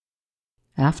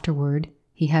 Afterward,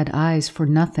 he had eyes for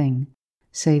nothing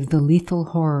save the lethal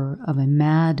horror of a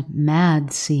mad,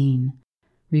 mad scene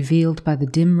revealed by the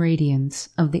dim radiance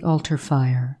of the altar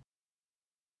fire.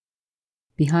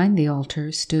 Behind the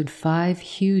altar stood 5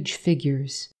 huge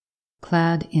figures,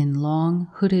 clad in long,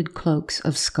 hooded cloaks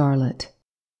of scarlet.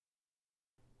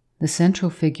 The central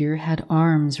figure had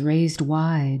arms raised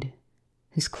wide,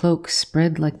 his cloak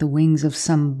spread like the wings of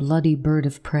some bloody bird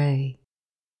of prey,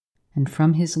 and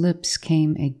from his lips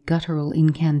came a guttural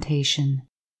incantation,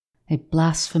 a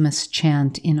blasphemous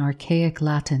chant in archaic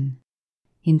Latin,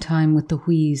 in time with the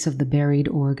wheeze of the buried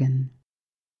organ.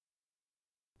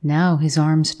 Now his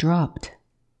arms dropped,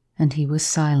 and he was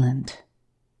silent.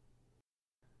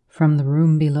 From the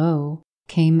room below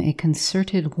came a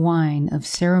concerted whine of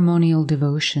ceremonial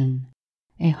devotion,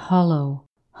 a hollow,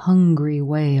 hungry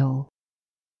wail.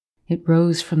 It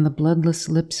rose from the bloodless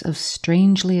lips of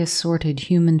strangely assorted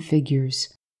human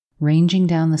figures, ranging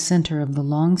down the center of the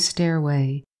long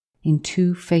stairway in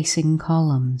 2 facing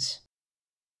columns.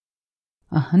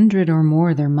 100 or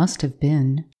more there must have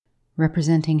been,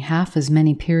 representing half as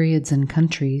many periods and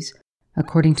countries,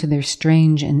 according to their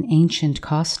strange and ancient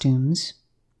costumes.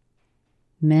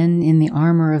 Men in the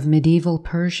armor of medieval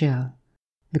Persia,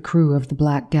 the crew of the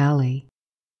Black Galley.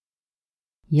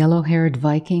 Yellow-haired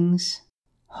Vikings,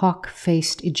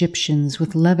 hawk-faced Egyptians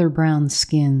with leather-brown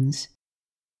skins,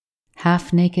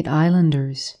 half-naked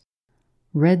islanders,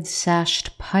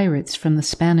 red-sashed pirates from the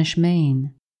Spanish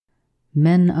Main,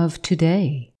 men of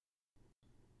today.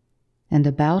 And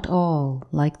about all,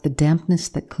 like the dampness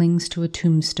that clings to a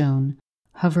tombstone,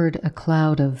 hovered a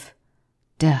cloud of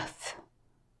death,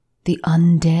 The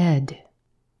undead.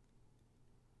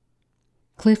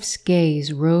 Cliff's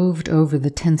gaze roved over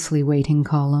the tensely waiting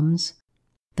columns,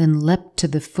 then leapt to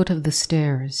the foot of the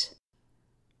stairs.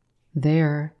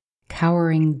 There,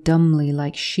 cowering dumbly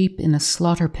like sheep in a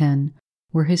slaughter pen,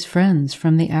 were his friends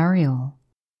from the Ariel.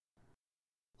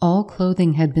 All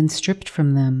clothing had been stripped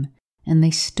from them, and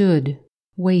they stood,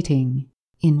 waiting,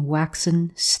 in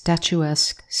waxen,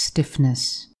 statuesque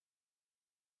stiffness.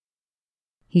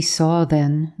 He saw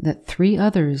then that 3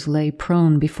 others lay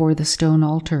prone before the stone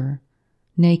altar,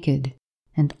 naked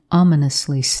and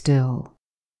ominously still.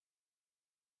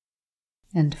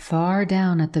 And far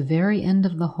down at the very end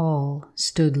of the hall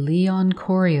stood Leon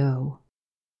Corio,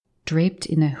 draped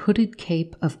in a hooded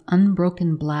cape of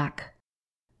unbroken black,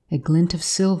 a glint of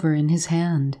silver in his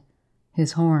hand,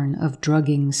 his horn of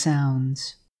drugging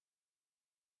sounds.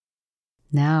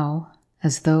 Now,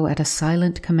 as though at a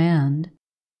silent command,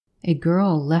 a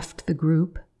girl left the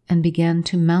group and began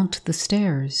to mount the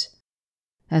stairs,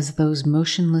 as those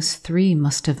motionless 3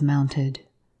 must have mounted.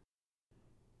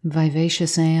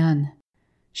 Vivacious Anne,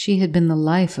 she had been the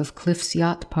life of Cliff's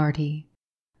yacht party,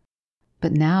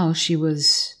 but now she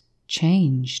was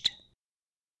changed.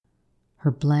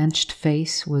 Her blanched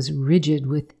face was rigid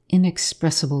with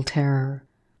inexpressible terror,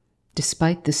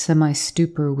 despite the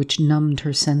semi-stupor which numbed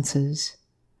her senses.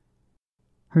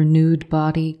 Her nude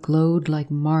body glowed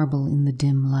like marble in the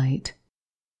dim light.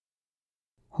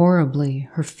 Horribly,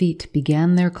 her feet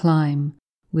began their climb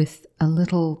with a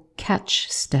little catch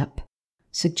step,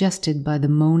 suggested by the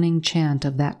moaning chant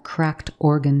of that cracked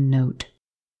organ note.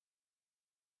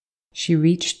 She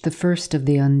reached the first of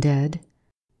the undead,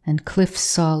 and Cliff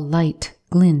saw light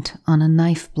glint on a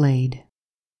knife blade.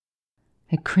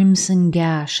 A crimson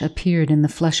gash appeared in the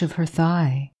flesh of her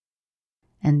thigh,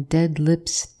 and dead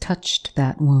lips touched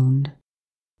that wound,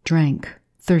 drank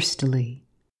thirstily.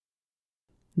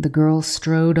 The girl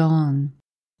strode on,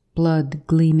 blood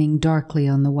gleaming darkly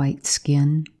on the white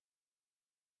skin.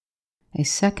 A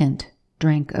second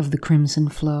drank of the crimson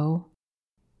flow,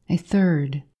 a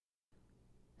third,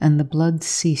 and the blood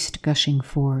ceased gushing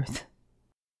forth.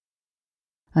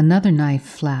 Another knife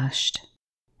flashed,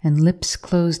 and lips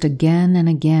closed again and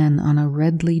again on a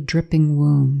redly dripping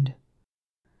wound.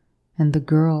 And the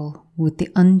girl, with the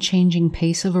unchanging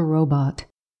pace of a robot,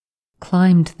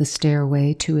 climbed the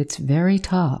stairway to its very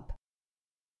top,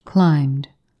 climbed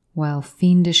while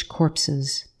fiendish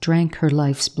corpses drank her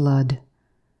life's blood,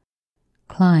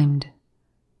 climbed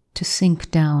to sink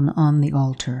down on the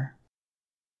altar.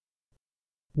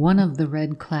 One of the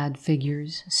red-clad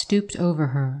figures stooped over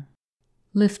her,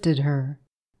 lifted her,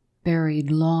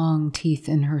 buried long teeth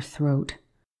in her throat,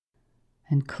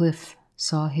 and Cliff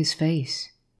saw his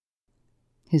face.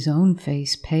 His own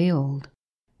face paled,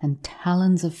 and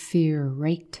talons of fear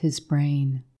raked his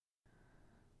brain.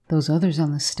 Those others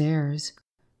on the stairs,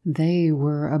 they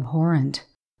were abhorrent,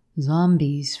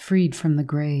 zombies freed from the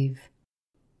grave.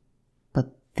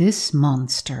 But this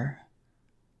monster,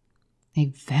 a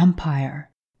vampire,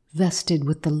 vested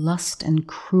with the lust and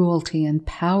cruelty and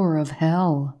power of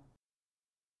hell.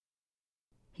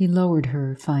 He lowered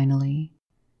her finally,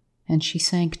 and she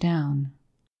sank down,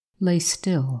 lay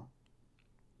still,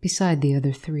 beside the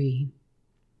other 3.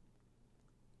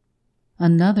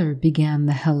 Another began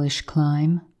the hellish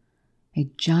climb,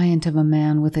 a giant of a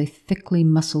man with a thickly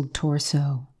muscled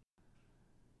torso.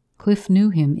 Cliff knew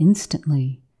him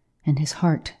instantly, and his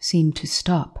heart seemed to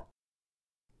stop.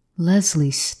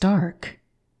 Leslie Stark.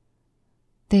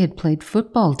 They had played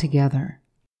football together.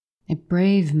 A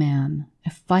brave man,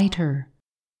 a fighter.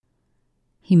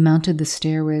 He mounted the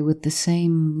stairway with the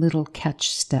same little catch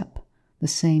step, the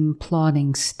same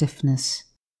plodding stiffness.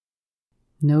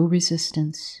 No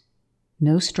resistance,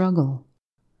 no struggle,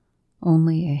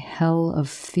 only a hell of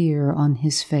fear on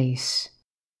his face.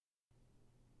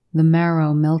 The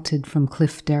marrow melted from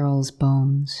Cliff Darrell's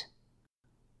bones.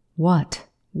 What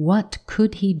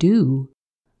could he do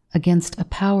against a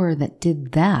power that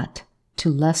did that to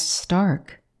Les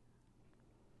Stark?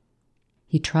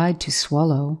 He tried to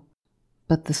swallow,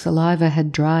 but the saliva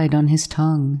had dried on his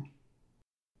tongue.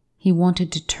 He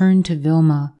wanted to turn to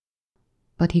Vilma,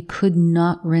 but he could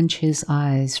not wrench his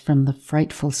eyes from the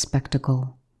frightful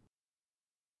spectacle.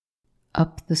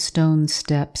 Up the stone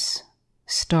steps,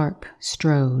 Stark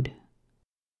strode,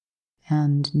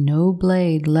 and no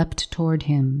blade leapt toward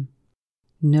him,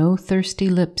 no thirsty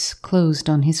lips closed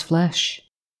on his flesh.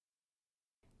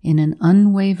 In an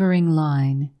unwavering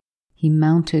line, he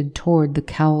mounted toward the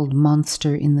cowled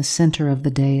monster in the center of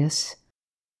the dais,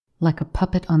 like a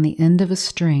puppet on the end of a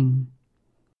string,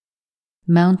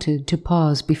 mounted to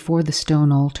pause before the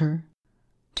stone altar,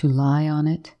 to lie on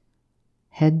it,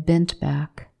 head bent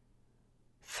back,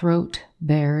 throat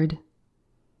bared.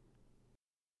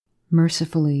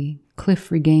 Mercifully,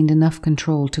 Cliff regained enough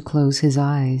control to close his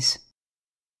eyes.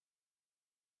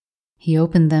 He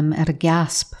opened them at a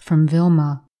gasp from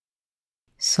Vilma,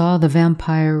 saw the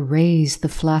vampire raise the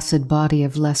flaccid body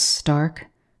of Les Stark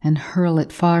and hurl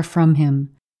it far from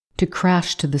him, to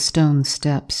crash to the stone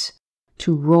steps,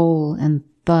 to roll and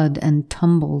thud and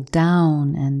tumble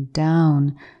down and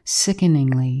down,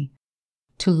 sickeningly,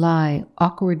 to lie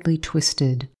awkwardly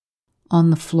twisted on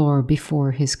the floor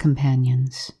before his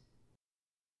companions.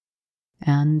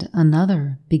 And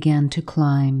another began to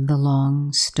climb the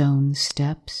long stone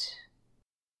steps.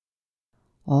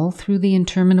 All through the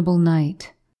interminable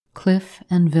night, Cliff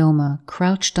and Vilma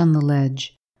crouched on the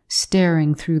ledge,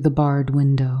 staring through the barred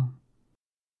window.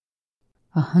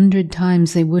 100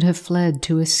 times they would have fled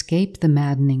to escape the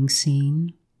maddening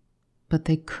scene, but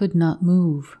they could not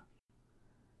move.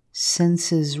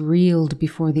 Senses reeled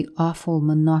before the awful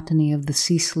monotony of the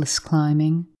ceaseless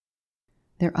climbing.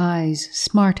 Their eyes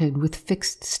smarted with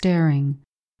fixed staring.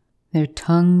 Their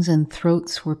tongues and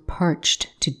throats were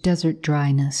parched to desert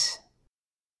dryness.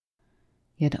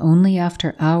 Yet only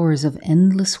after hours of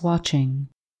endless watching,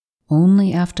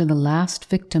 only after the last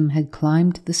victim had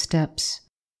climbed the steps,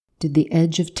 did the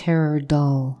edge of terror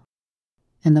dull,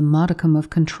 and a modicum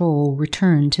of control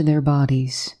return to their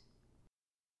bodies.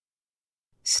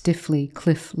 Stiffly,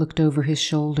 Cliff looked over his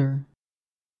shoulder.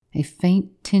 A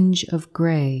faint tinge of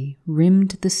gray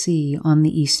rimmed the sea on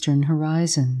the eastern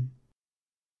horizon.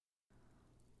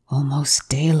 "Almost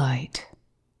daylight,"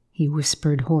 he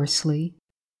whispered hoarsely.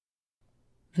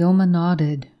 Vilma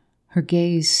nodded, her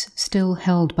gaze still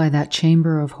held by that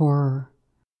chamber of horror.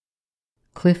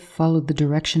 Cliff followed the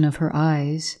direction of her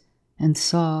eyes and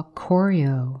saw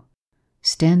Corio,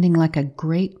 standing like a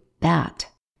great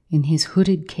bat in his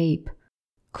hooded cape,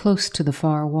 close to the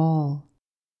far wall.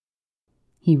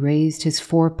 He raised his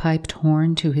four-piped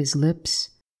horn to his lips,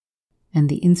 and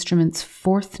the instrument's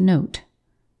fourth note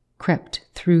crept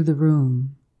through the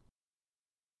room.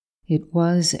 It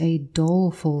was a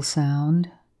doleful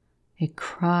sound, a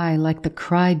cry like the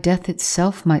cry death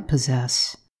itself might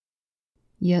possess.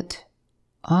 Yet,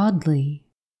 oddly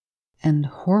and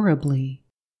horribly,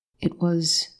 it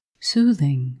was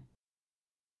soothing,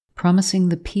 promising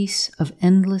the peace of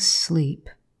endless sleep.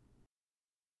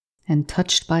 And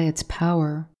touched by its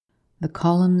power, the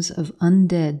columns of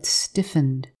Undead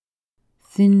stiffened,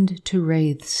 thinned to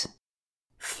wraiths,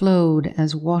 flowed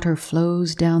as water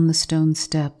flows down the stone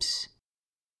steps,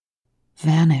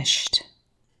 vanished.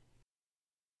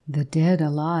 The dead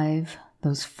alive,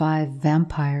 those 5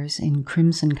 vampires in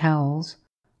crimson cowls,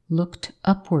 looked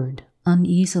upward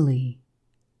uneasily.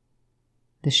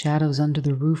 The shadows under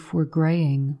the roof were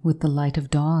graying with the light of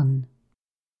dawn.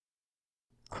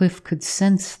 Cliff could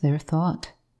sense their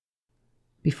thought.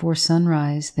 Before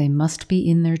sunrise, they must be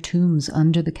in their tombs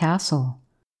under the castle,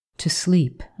 to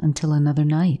sleep until another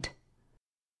night.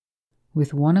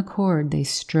 With one accord, they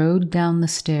strode down the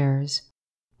stairs,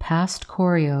 past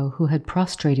Corio, who had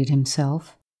prostrated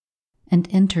himself, and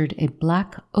entered a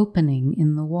black opening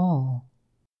in the wall.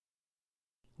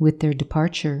 With their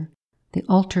departure, the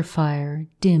altar fire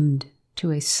dimmed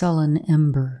to a sullen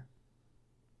ember.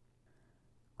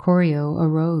 Corio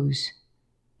arose.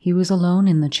 He was alone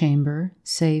in the chamber,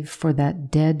 save for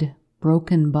that dead,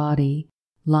 broken body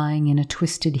lying in a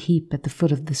twisted heap at the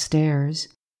foot of the stairs,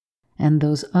 and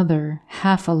those other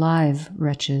half-alive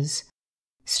wretches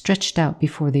stretched out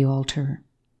before the altar.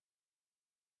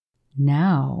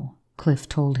 Now, Cliff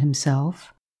told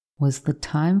himself, was the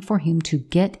time for him to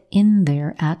get in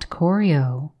there at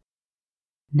Corio.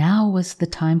 Now was the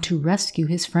time to rescue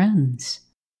his friends.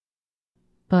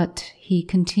 But he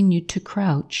continued to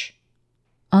crouch,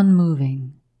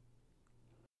 unmoving.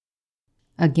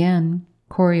 Again,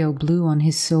 Corio blew on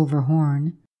his silver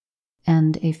horn,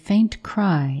 and a faint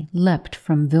cry leapt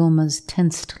from Vilma's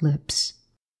tensed lips.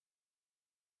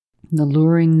 The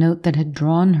luring note that had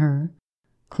drawn her,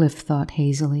 Cliff thought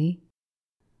hazily.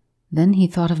 Then he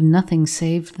thought of nothing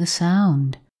save the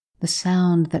sound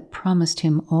that promised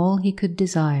him all he could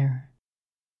desire.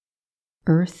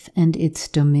 Earth and its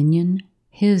dominion,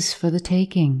 his for the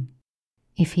taking,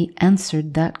 if he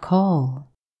answered that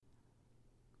call.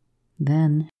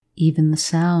 Then even the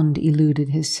sound eluded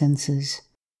his senses,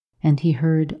 and he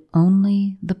heard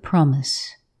only the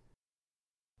promise.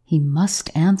 He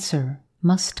must answer,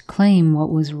 must claim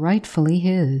what was rightfully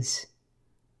his.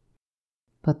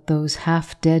 But those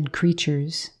half-dead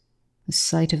creatures, the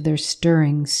sight of their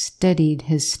stirring steadied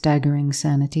his staggering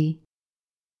sanity.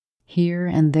 Here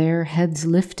and there heads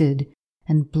lifted,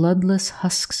 and bloodless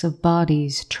husks of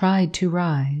bodies tried to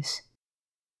rise.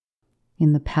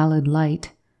 In the pallid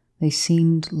light, They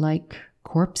seemed like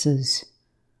corpses,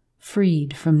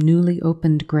 freed from newly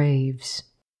opened graves.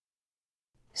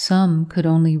 Some could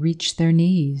only reach their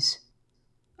knees,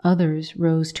 others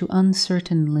rose to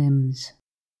uncertain limbs,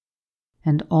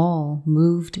 and all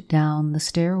moved down the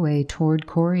stairway toward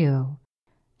Corio,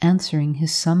 answering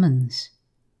his summons,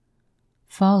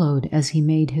 followed as he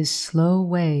made his slow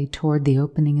way toward the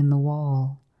opening in the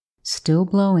wall, still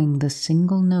blowing the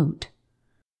single note,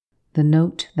 the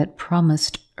note that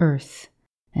promised earth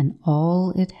and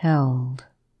all it held.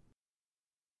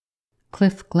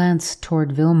 Cliff glanced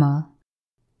toward Vilma,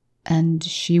 and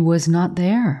she was not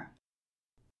there.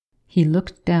 He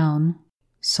looked down,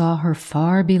 saw her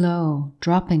far below,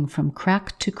 dropping from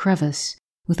crack to crevice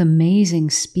with amazing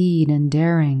speed and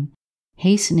daring,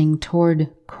 hastening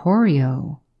toward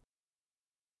Corio.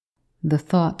 The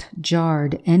thought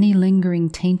jarred any lingering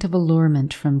taint of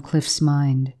allurement from Cliff's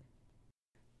mind.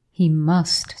 He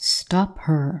must stop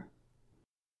her.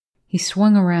 He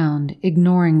swung around,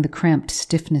 ignoring the cramped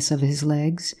stiffness of his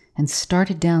legs, and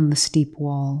started down the steep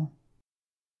wall.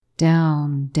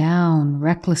 Down, down,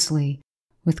 recklessly,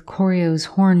 with Corio's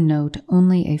horn note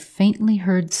only a faintly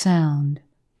heard sound,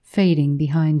 fading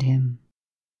behind him.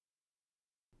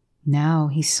 Now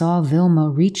he saw Vilma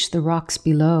reach the rocks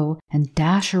below and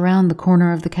dash around the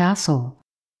corner of the castle,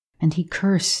 and he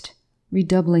cursed,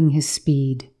 redoubling his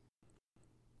speed.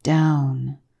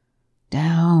 Down,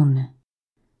 down,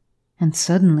 and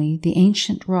suddenly the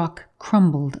ancient rock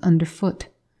crumbled underfoot.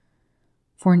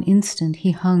 For an instant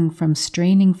he hung from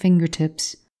straining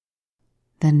fingertips,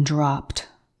 then dropped.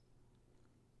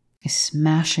 A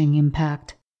smashing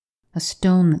impact, a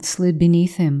stone that slid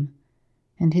beneath him,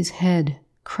 and his head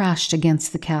crashed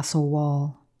against the castle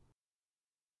wall.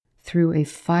 Through a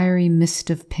fiery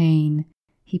mist of pain,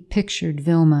 he pictured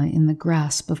Vilma in the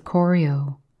grasp of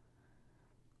Corio.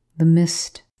 The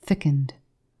mist thickened,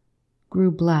 grew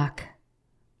black,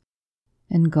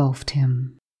 engulfed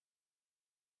him.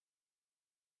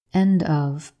 End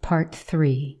of Part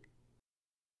 3.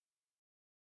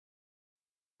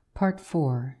 Part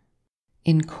 4.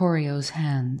 In Corio's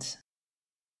Hands.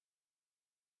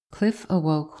 Cliff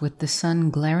awoke with the sun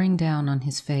glaring down on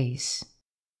his face.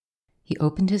 He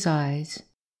opened his eyes,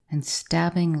 and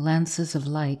stabbing lances of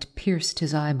light pierced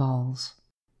his eyeballs.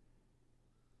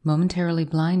 Momentarily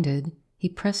blinded, he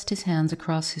pressed his hands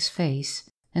across his face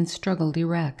and struggled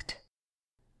erect.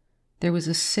 There was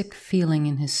a sick feeling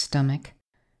in his stomach,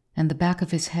 and the back of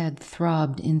his head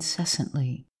throbbed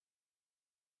incessantly.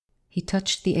 He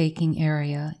touched the aching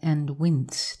area and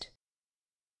winced.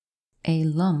 A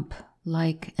lump,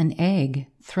 like an egg,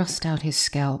 thrust out his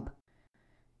scalp.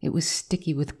 It was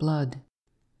sticky with blood.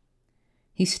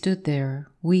 He stood there,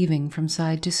 weaving from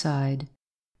side to side,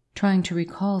 trying to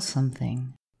recall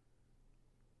something.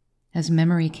 As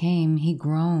memory came, he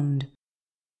groaned.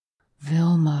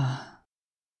 Vilma.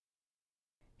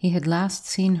 He had last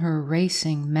seen her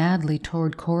racing madly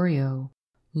toward Corio,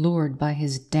 lured by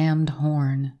his damned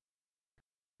horn.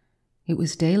 It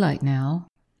was daylight now.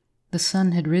 The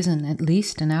sun had risen at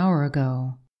least an hour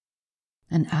ago.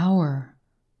 An hour,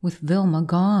 with Vilma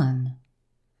gone.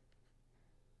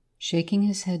 Shaking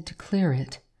his head to clear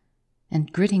it,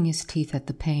 and gritting his teeth at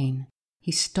the pain,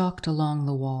 he stalked along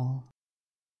the wall.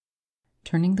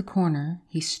 Turning the corner,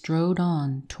 he strode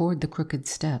on toward the crooked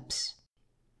steps.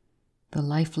 The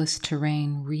lifeless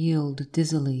terrain reeled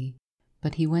dizzily,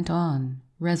 but he went on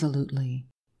resolutely.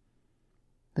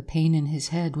 The pain in his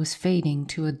head was fading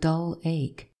to a dull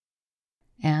ache,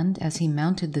 and as he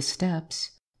mounted the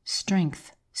steps,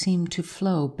 strength seemed to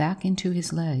flow back into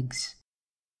his legs.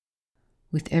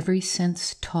 With every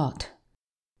sense taut,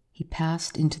 he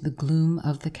passed into the gloom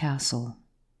of the castle.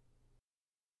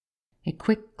 A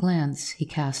quick glance he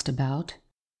cast about,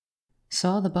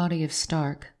 saw the body of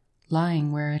Stark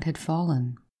lying where it had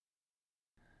fallen.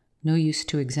 No use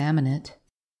to examine it.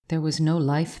 There was no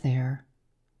life there.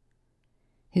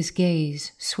 His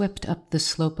gaze swept up the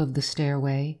slope of the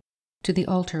stairway to the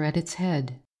altar at its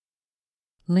head,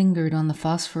 lingered on the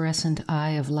phosphorescent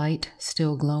eye of light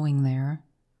still glowing there.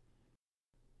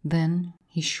 Then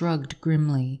he shrugged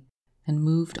grimly and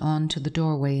moved on to the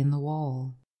doorway in the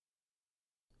wall.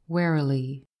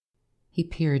 Warily, he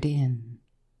peered in.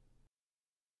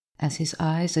 As his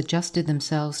eyes adjusted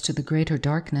themselves to the greater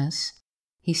darkness,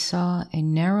 he saw a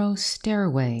narrow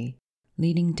stairway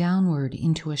leading downward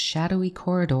into a shadowy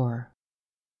corridor.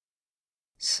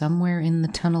 Somewhere in the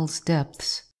tunnel's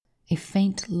depths, a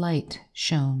faint light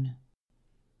shone.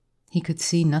 He could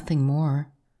see nothing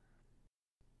more.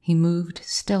 He moved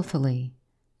stealthily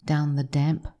down the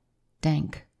damp,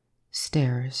 dank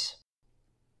stairs.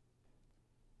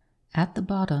 At the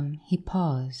bottom, he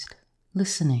paused,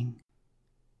 listening.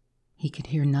 He could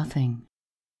hear nothing.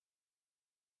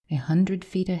 100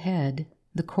 feet ahead,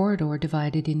 the corridor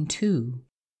divided in two.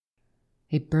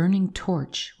 A burning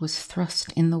torch was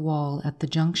thrust in the wall at the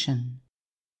junction.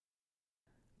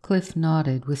 Cliff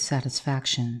nodded with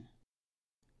satisfaction.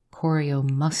 Corio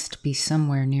must be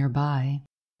somewhere nearby,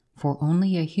 for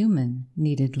only a human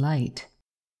needed light.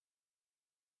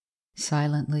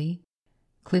 Silently,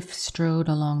 Cliff strode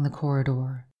along the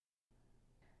corridor.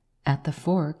 At the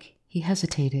fork, he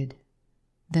hesitated,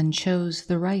 then chose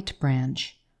the right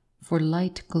branch, for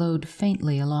light glowed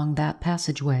faintly along that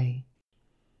passageway.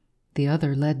 The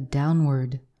other led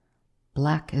downward,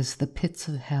 black as the pits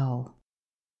of hell.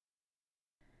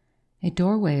 A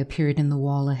doorway appeared in the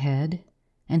wall ahead,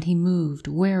 and he moved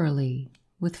warily,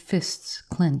 with fists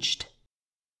clenched.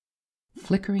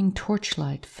 Flickering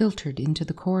torchlight filtered into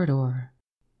the corridor.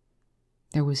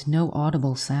 There was no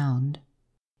audible sound.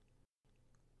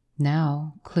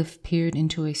 Now Cliff peered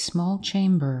into a small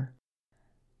chamber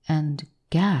and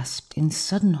gasped in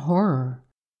sudden horror,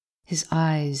 his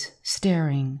eyes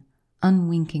staring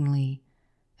unwinkingly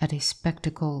at a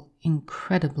spectacle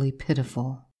incredibly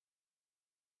pitiful.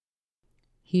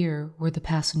 Here were the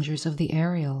passengers of the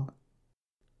Ariel,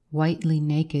 whitely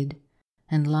naked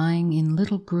and lying in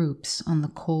little groups on the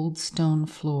cold stone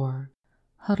floor,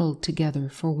 huddled together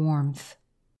for warmth.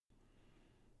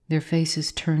 Their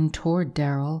faces turned toward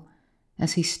Darrell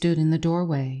as he stood in the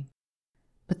doorway,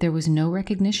 but there was no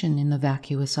recognition in the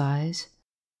vacuous eyes,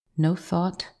 no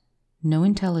thought, no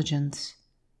intelligence,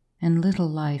 and little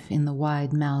life in the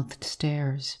wide-mouthed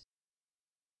stares.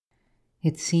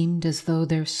 It seemed as though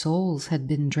their souls had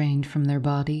been drained from their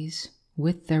bodies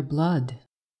with their blood.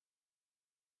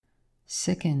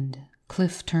 Sickened,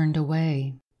 Cliff turned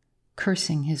away,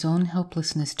 cursing his own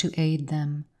helplessness to aid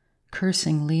them,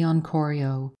 cursing Leon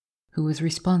Corio, who was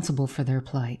responsible for their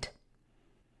plight.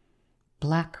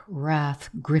 Black wrath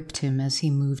gripped him as he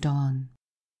moved on.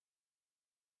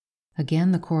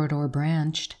 Again the corridor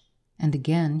branched, and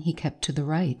again he kept to the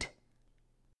right.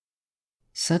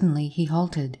 Suddenly he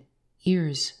halted,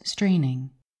 ears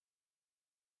straining.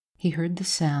 He heard the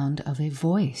sound of a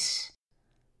voice,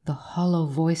 the hollow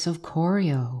voice of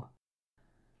Corio.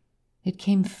 It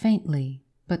came faintly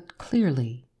but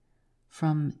clearly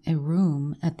from a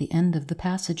room at the end of the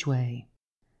passageway.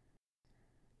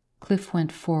 Cliff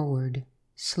went forward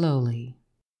slowly.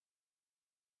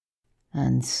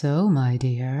 "And so, my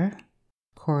dear,"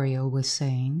 Corio was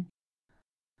saying,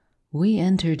 "we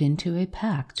entered into a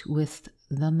pact with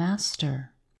the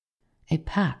Master, a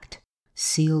pact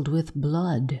sealed with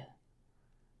blood.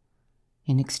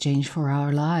 In exchange for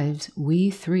our lives, we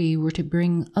three were to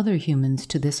bring other humans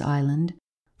to this island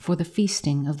for the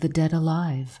feasting of the dead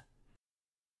alive.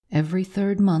 Every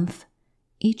 3rd month,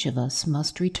 each of us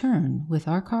must return with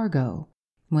our cargo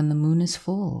when the moon is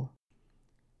full.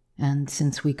 And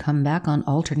since we come back on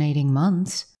alternating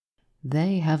months,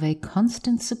 they have a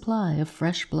constant supply of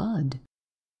fresh blood.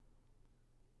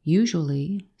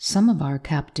 Usually, some of our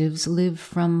captives live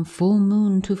from full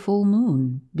moon to full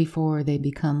moon before they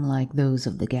become like those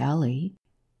of the galley,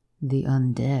 the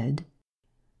undead.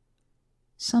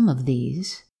 Some of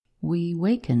these we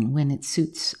waken when it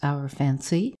suits our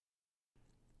fancy.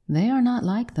 They are not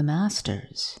like the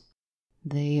masters.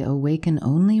 They awaken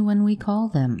only when we call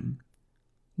them,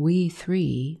 we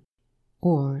three,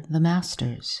 or the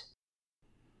masters.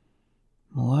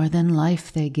 More than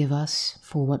life they give us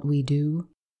for what we do.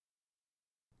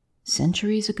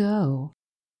 Centuries ago,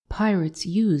 pirates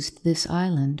used this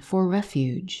island for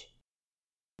refuge.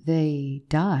 They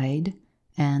died,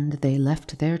 and they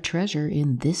left their treasure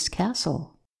in this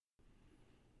castle.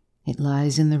 It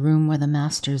lies in the room where the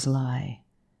masters lie,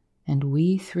 and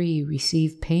we three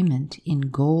receive payment in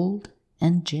gold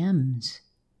and gems.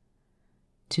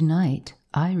 Tonight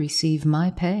I receive my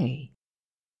pay,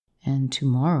 and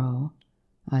tomorrow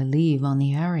I leave on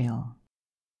the Ariel.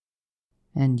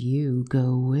 And you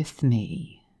go with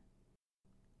me."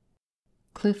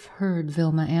 Cliff heard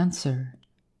Vilma answer,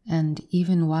 and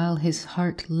even while his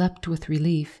heart leapt with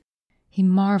relief, he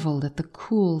marveled at the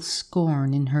cool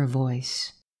scorn in her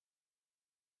voice.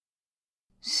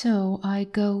 "So I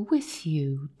go with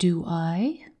you, do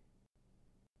I?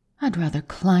 I'd rather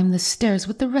climb the stairs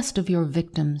with the rest of your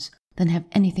victims than have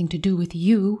anything to do with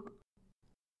you,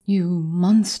 you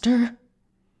monster.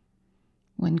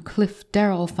 When Cliff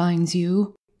Darrell finds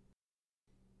you—"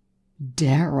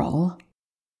 "Darrell?"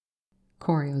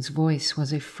 Corio's voice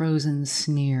was a frozen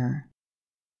sneer.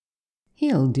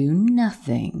 "He'll do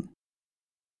nothing.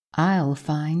 I'll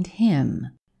find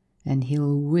him, and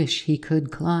he'll wish he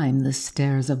could climb the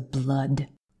stairs of blood.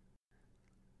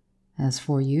 As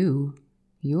for you,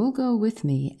 You'll go with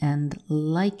me and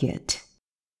like it.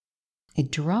 A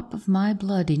drop of my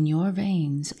blood in your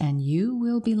veins, and you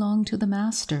will belong to the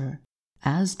Master,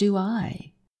 as do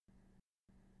I.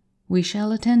 We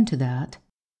shall attend to that.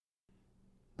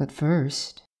 But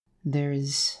first, there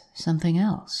is something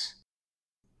else,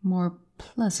 more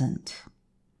pleasant."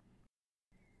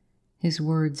 His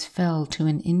words fell to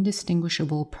an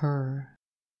indistinguishable purr.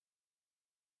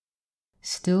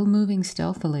 Still moving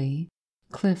stealthily,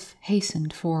 Cliff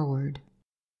hastened forward.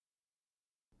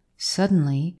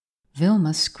 Suddenly,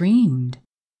 Vilma screamed,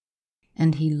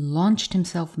 and he launched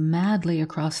himself madly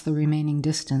across the remaining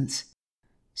distance,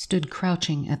 stood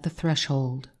crouching at the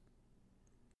threshold.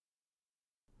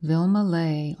 Vilma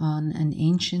lay on an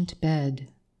ancient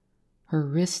bed, her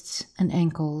wrists and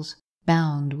ankles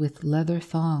bound with leather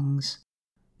thongs,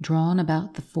 drawn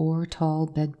about the 4 tall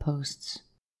bedposts.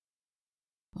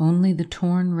 Only the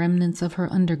torn remnants of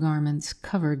her undergarments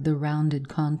covered the rounded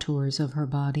contours of her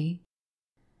body,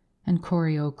 and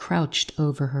Corio crouched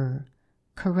over her,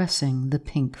 caressing the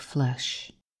pink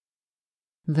flesh.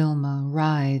 Vilma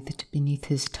writhed beneath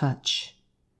his touch.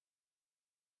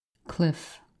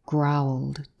 Cliff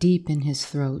growled deep in his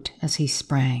throat as he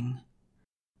sprang.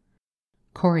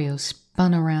 Corio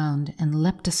spun around and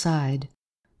leapt aside,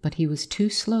 but he was too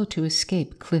slow to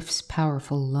escape Cliff's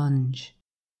powerful lunge.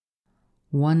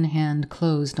 One hand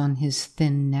closed on his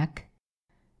thin neck,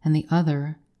 and the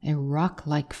other, a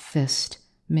rock-like fist,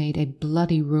 made a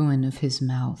bloody ruin of his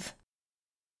mouth.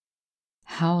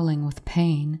 Howling with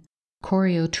pain,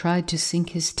 Corio tried to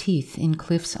sink his teeth in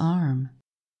Cliff's arm.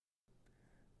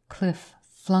 Cliff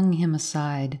flung him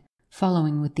aside,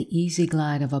 following with the easy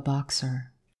glide of a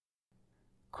boxer.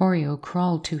 Corio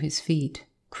crawled to his feet,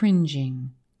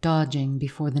 cringing, dodging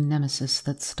before the nemesis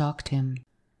that stalked him.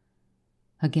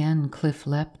 Again Cliff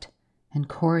leapt, and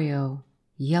Corio,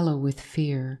 yellow with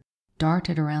fear,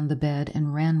 darted around the bed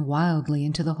and ran wildly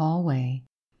into the hallway.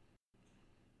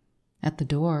 At the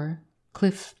door,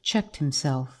 Cliff checked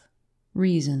himself,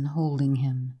 reason holding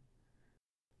him.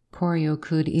 Corio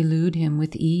could elude him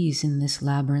with ease in this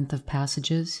labyrinth of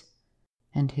passages,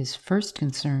 and his first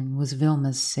concern was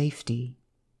Vilma's safety.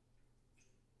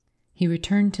 He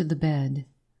returned to the bed.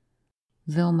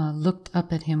 Vilma looked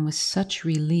up at him with such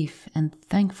relief and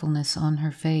thankfulness on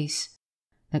her face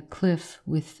that Cliff,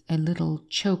 with a little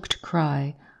choked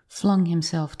cry, flung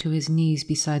himself to his knees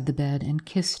beside the bed and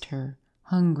kissed her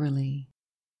hungrily.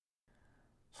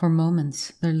 For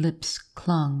moments their lips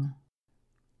clung.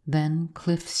 Then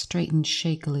Cliff straightened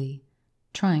shakily,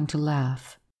 trying to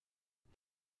laugh.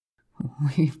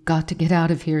 "We've got to get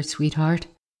out of here, sweetheart,"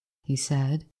 he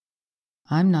said.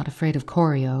 "I'm not afraid of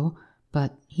Corio,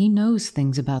 but he knows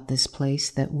things about this place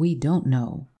that we don't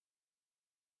know.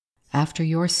 After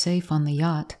you're safe on the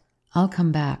yacht, I'll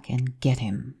come back and get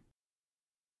him."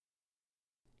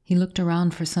 He looked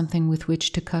around for something with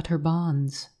which to cut her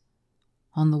bonds.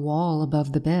 On the wall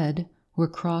above the bed were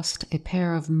crossed a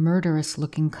pair of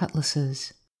murderous-looking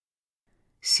cutlasses.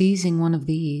 Seizing one of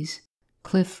these,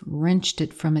 Cliff wrenched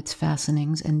it from its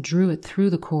fastenings and drew it through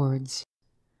the cords.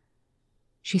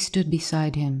 She stood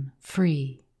beside him,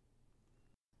 free.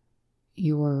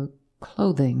 "Your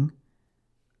clothing,"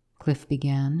 Cliff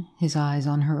began, his eyes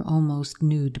on her almost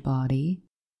nude body.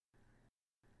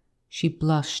 She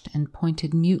blushed and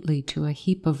pointed mutely to a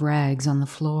heap of rags on the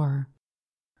floor.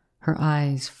 Her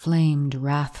eyes flamed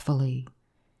wrathfully.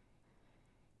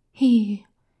 He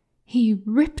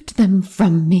ripped them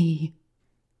from me."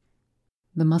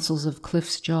 The muscles of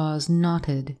Cliff's jaws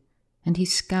knotted, and he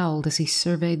scowled as he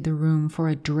surveyed the room for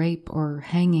a drape or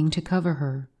hanging to cover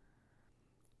her.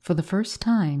 For the first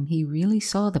time, he really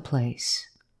saw the place.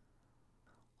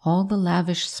 All the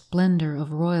lavish splendor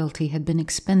of royalty had been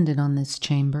expended on this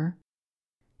chamber.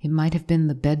 It might have been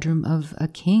the bedroom of a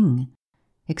king,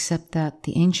 except that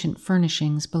the ancient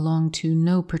furnishings belonged to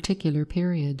no particular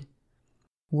period,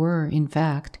 were, in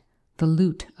fact, the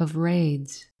loot of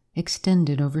raids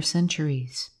extended over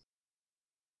centuries.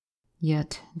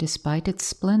 Yet, despite its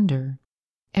splendor,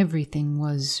 everything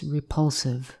was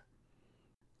repulsive,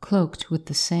 cloaked with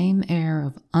the same air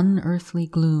of unearthly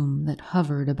gloom that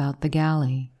hovered about the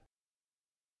galley.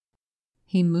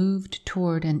 He moved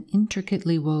toward an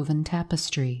intricately woven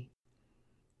tapestry,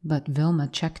 but Vilma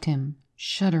checked him,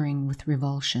 shuddering with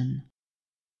revulsion.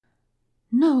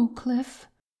 "No, Cliff,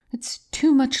 it's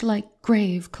too much like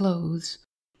grave clothes.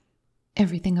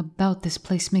 Everything about this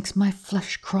place makes my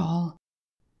flesh crawl.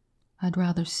 I'd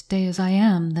rather stay as I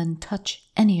am than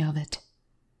touch any of it."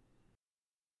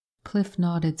 Cliff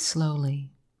nodded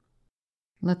slowly.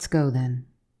 "Let's go, then."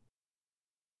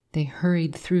 They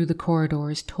hurried through the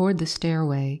corridors toward the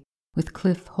stairway, with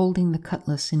Cliff holding the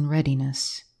cutlass in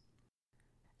readiness.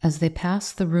 As they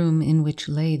passed the room in which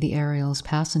lay the Ariel's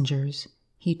passengers,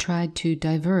 he tried to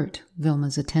divert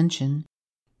Vilma's attention,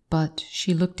 but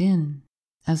she looked in,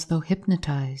 as though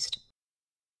hypnotized.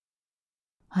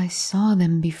 "I saw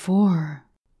them before,"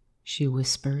 she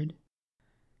whispered.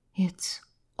 "It's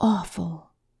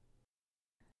awful."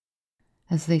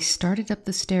 As they started up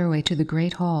the stairway to the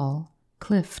great hall,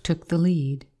 Cliff took the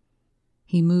lead.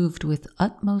 He moved with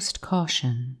utmost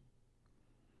caution.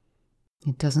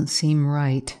 "It doesn't seem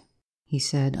right," he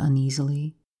said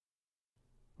uneasily.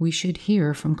 "We should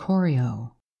hear from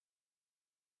Corio."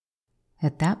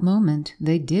 At that moment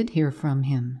they did hear from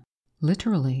him,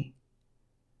 literally.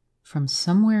 From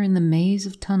somewhere in the maze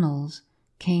of tunnels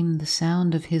came the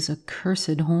sound of his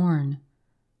accursed horn,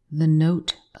 the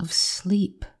note of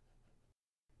sleep.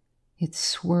 It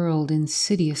swirled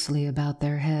insidiously about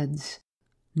their heads,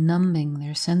 numbing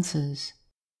their senses.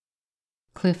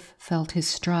 Cliff felt his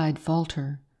stride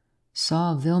falter,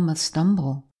 saw Vilma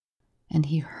stumble, and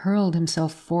he hurled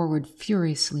himself forward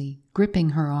furiously,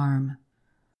 gripping her arm.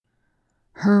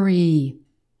 "Hurry!"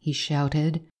 he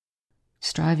shouted,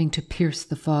 striving to pierce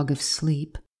the fog of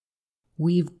sleep.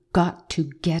 "We've got to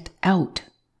get out!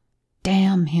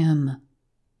 Damn him!"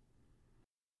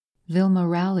 Vilma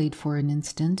rallied for an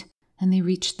instant, and they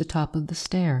reached the top of the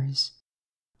stairs.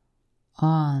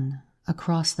 On,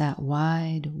 across that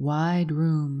wide, wide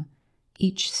room,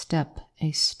 each step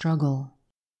a struggle.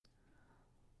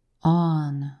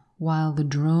 On, while the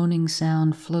droning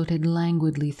sound floated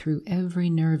languidly through every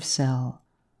nerve cell.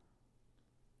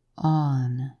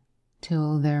 On,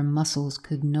 till their muscles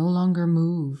could no longer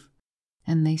move,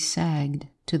 and they sagged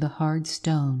to the hard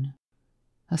stone,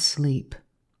 asleep.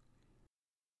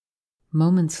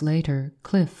 Moments later,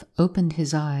 Cliff opened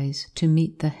his eyes to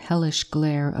meet the hellish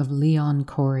glare of Leon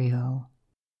Corio.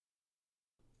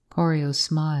 Corio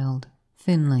smiled,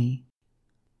 thinly.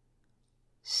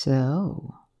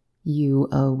 "So, you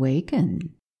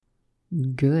awaken.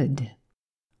 Good.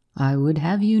 I would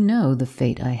have you know the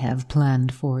fate I have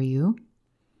planned for you.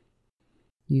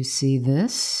 You see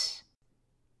this?"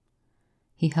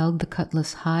 He held the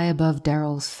cutlass high above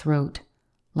Darrell's throat,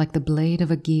 like the blade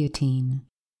of a guillotine.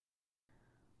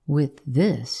 "With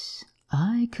this,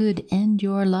 I could end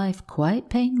your life quite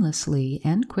painlessly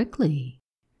and quickly.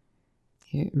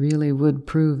 It really would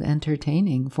prove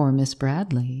entertaining for Miss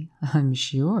Bradley, I'm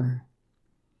sure."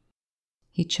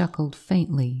 He chuckled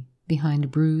faintly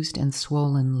behind bruised and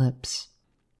swollen lips.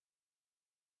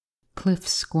 Cliff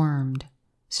squirmed,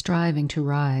 striving to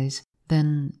rise,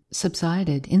 then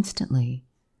subsided instantly.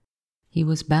 He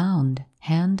was bound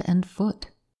hand and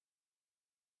foot.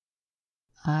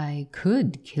 "I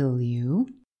could kill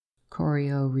you,"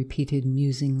 Corio repeated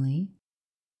musingly,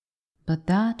 "but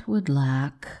that would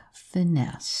lack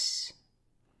finesse."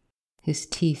 His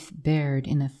teeth bared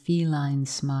in a feline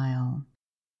smile.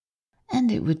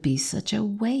 "And it would be such a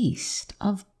waste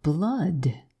of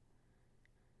blood.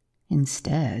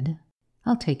 Instead,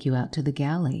 I'll take you out to the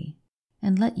galley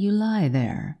and let you lie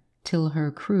there till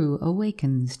her crew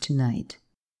awakens tonight.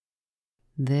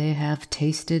 They have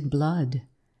tasted blood,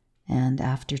 and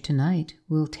after tonight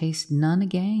will taste none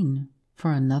again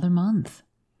for another month.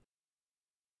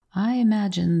 I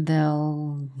imagine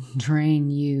they'll drain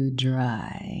you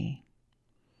dry."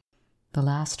 The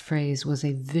last phrase was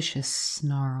a vicious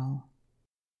snarl.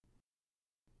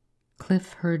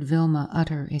 Cliff heard Vilma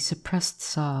utter a suppressed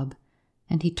sob,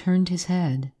 and he turned his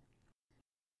head.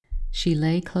 She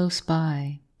lay close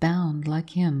by, bound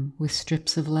like him with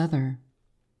strips of leather.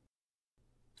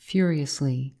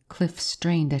 Furiously, Cliff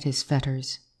strained at his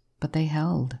fetters, but they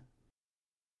held.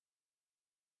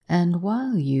 "And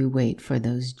while you wait for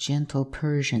those gentle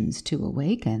Persians to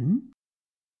awaken,"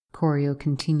 Corio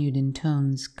continued in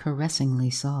tones caressingly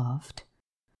soft,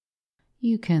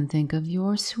 "you can think of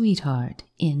your sweetheart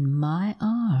in my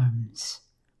arms.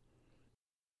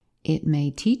 It may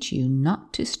teach you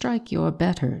not to strike your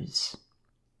betters,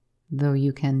 though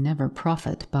you can never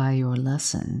profit by your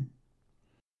lesson."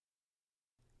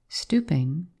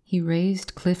 Stooping, he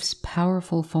raised Cliff's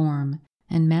powerful form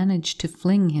and managed to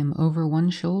fling him over one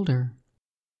shoulder.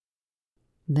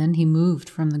 Then he moved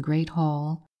from the great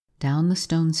hall, down the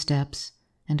stone steps,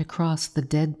 and across the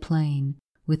dead plain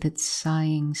with its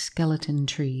sighing skeleton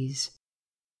trees.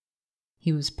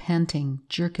 He was panting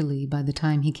jerkily by the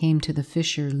time he came to the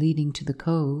fissure leading to the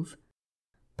cove,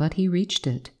 but he reached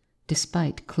it,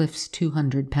 despite Cliff's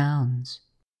 200 pounds.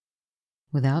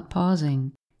 Without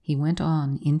pausing, he went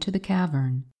on into the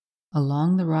cavern,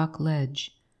 along the rock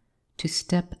ledge, to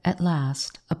step at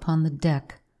last upon the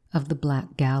deck of the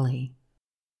black galley.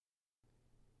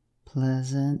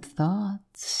 "Pleasant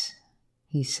thoughts,"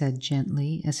 he said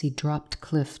gently as he dropped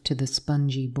Cliff to the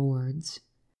spongy boards.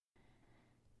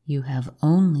 You have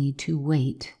only to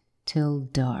wait till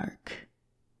dark.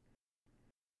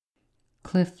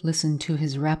 Cliff listened to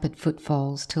his rapid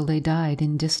footfalls till they died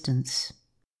in distance.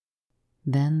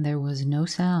 Then there was no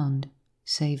sound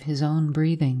save his own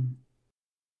breathing.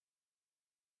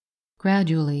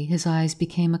 Gradually his eyes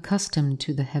became accustomed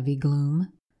to the heavy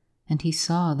gloom, and he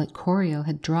saw that Corio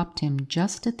had dropped him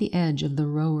just at the edge of the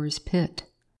rower's pit.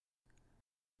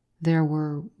 There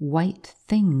were white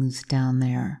things down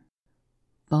there,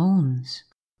 bones,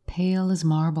 pale as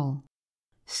marble,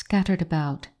 scattered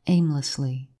about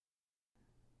aimlessly.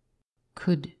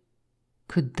 Could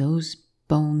those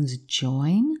bones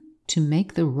join to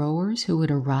make the rowers who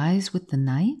would arise with the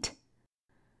night?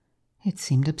 It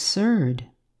seemed absurd,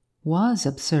 was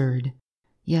absurd,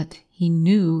 yet he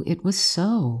knew it was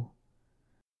so.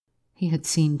 He had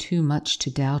seen too much to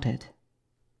doubt it.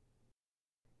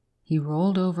 He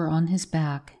rolled over on his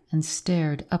back and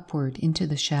stared upward into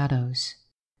the shadows.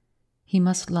 He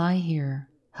must lie here,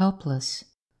 helpless,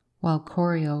 while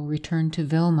Corio returned to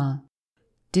Vilma,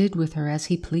 did with her as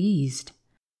he pleased.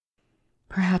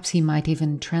 Perhaps he might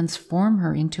even transform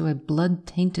her into a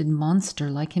blood-tainted monster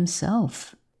like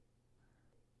himself.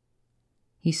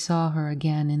 He saw her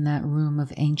again in that room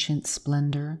of ancient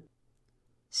splendor,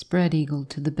 spread-eagled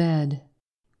to the bed,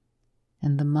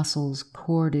 and the muscles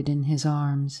corded in his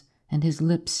arms, and his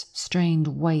lips strained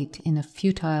white in a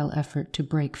futile effort to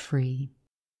break free.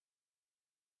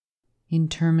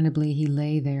 Interminably he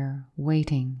lay there,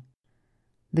 waiting.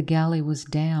 The galley was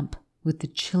damp with the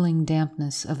chilling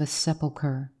dampness of a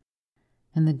sepulchre,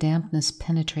 and the dampness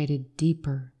penetrated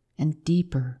deeper and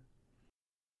deeper.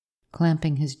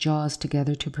 Clamping his jaws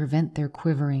together to prevent their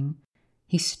quivering,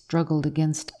 he struggled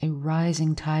against a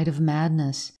rising tide of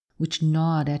madness which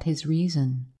gnawed at his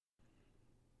reason.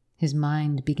 His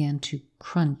mind began to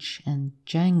crunch and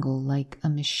jangle like a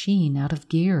machine out of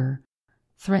gear,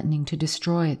 threatening to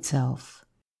destroy itself.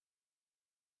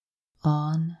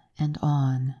 On and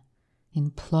on,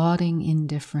 in plodding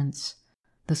indifference,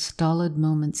 the stolid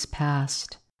moments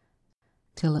passed,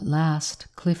 till at last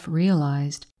Cliff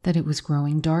realized that it was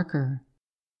growing darker.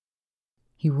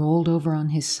 He rolled over on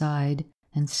his side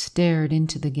and stared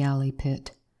into the galley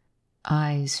pit,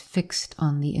 eyes fixed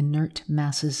on the inert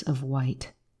masses of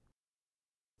white.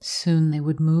 Soon they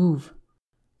would move.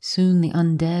 Soon the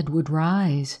undead would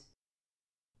rise.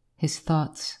 His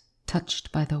thoughts,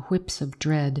 touched by the whips of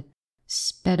dread,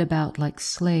 sped about like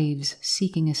slaves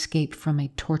seeking escape from a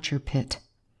torture pit.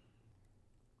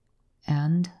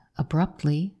 And,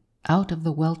 abruptly, out of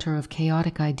the welter of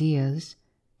chaotic ideas,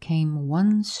 came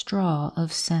one straw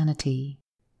of sanity.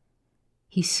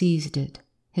 He seized it,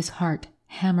 his heart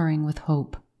hammering with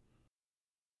hope.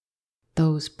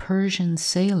 Those Persian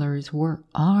sailors were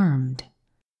armed.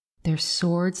 Their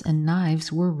swords and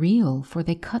knives were real, for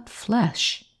they cut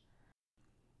flesh.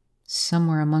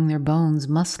 Somewhere among their bones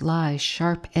must lie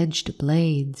sharp-edged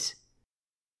blades.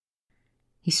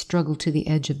 He struggled to the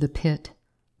edge of the pit,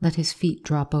 let his feet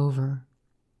drop over.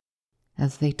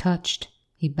 As they touched,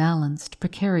 he balanced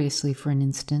precariously for an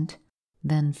instant,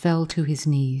 then fell to his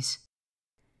knees.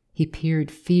 He peered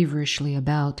feverishly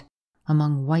about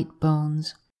among white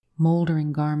bones,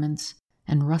 moldering garments,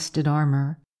 and rusted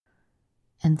armor,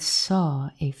 and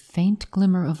saw a faint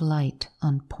glimmer of light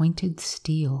on pointed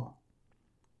steel.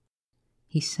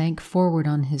 He sank forward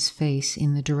on his face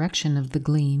in the direction of the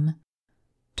gleam,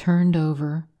 turned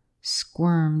over,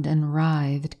 squirmed and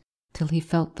writhed till he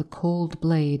felt the cold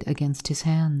blade against his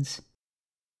hands.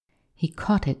 He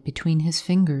caught it between his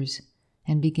fingers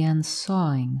and began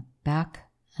sawing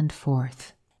back and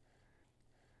forth.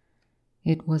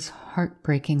 It was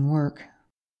heartbreaking work.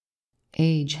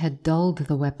 Age had dulled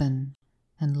the weapon,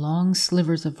 and long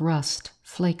slivers of rust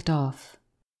flaked off.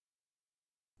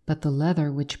 But the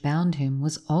leather which bound him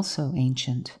was also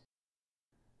ancient.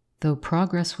 Though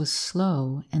progress was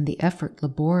slow and the effort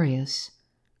laborious,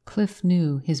 Cliff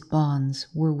knew his bonds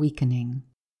were weakening.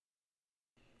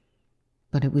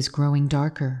 But it was growing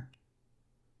darker.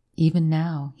 Even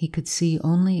now he could see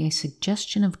only a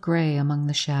suggestion of gray among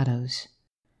the shadows.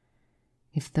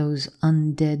 If those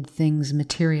undead things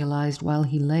materialized while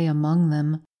he lay among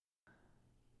them...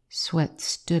 Sweat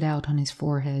stood out on his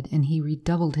forehead, and he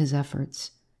redoubled his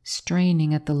efforts,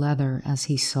 straining at the leather as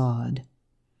he sawed.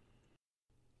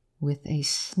 With a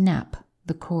snap,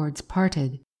 the cords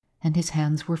parted, and his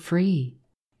hands were free.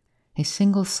 A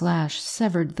single slash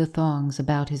severed the thongs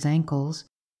about his ankles,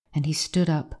 and he stood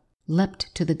up,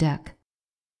 leapt to the deck.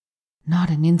 Not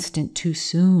an instant too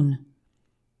soon.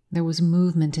 There was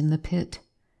movement in the pit,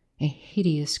 a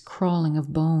hideous crawling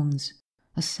of bones,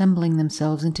 assembling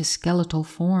themselves into skeletal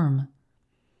form.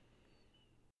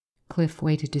 Cliff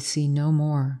waited to see no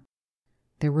more.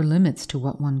 There were limits to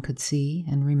what one could see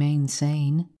and remain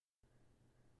sane.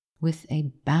 With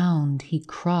a bound, he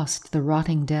crossed the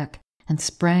rotting deck and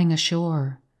sprang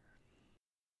ashore.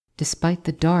 Despite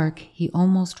the dark, he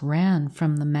almost ran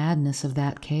from the madness of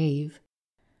that cave.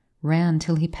 Ran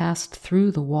till he passed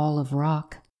through the wall of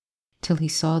rock, till he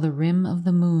saw the rim of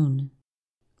the moon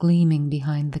gleaming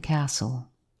behind the castle.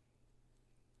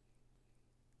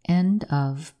 End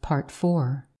of Part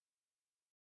 4.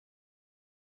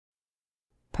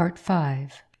 Part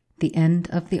 5. The End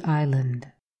of the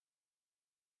Island.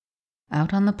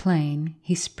 Out on the plain,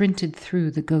 he sprinted through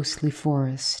the ghostly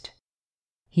forest.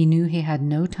 He knew he had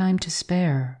no time to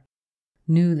spare,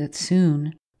 knew that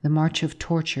soon the march of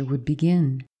torture would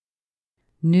begin,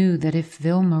 knew that if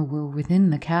Vilma were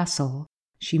within the castle,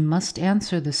 she must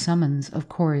answer the summons of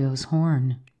Corio's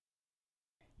horn.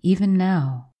 Even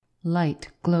now, light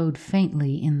glowed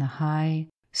faintly in the high,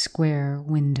 square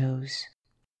windows.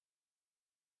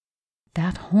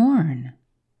 That horn!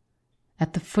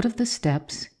 At the foot of the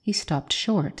steps, he stopped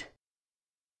short.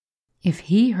 If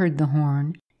he heard the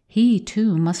horn, he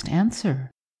too must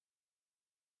answer.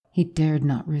 He dared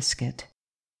not risk it.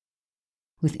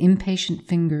 With impatient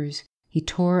fingers, he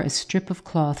tore a strip of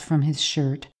cloth from his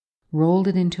shirt, rolled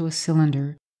it into a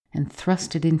cylinder, and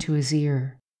thrust it into his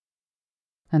ear.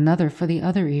 Another for the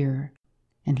other ear,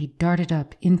 and he darted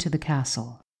up into the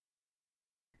castle.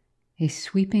 A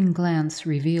sweeping glance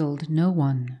revealed no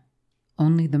one,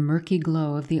 only the murky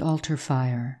glow of the altar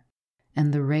fire,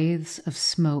 and the wraiths of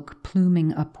smoke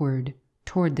pluming upward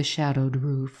toward the shadowed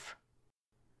roof.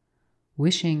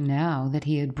 Wishing now that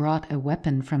he had brought a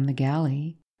weapon from the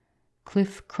galley,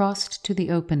 Cliff crossed to the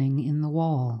opening in the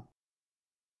wall.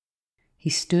 He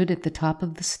stood at the top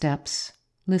of the steps,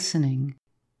 listening,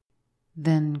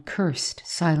 then cursed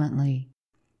silently,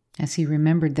 as he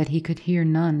remembered that he could hear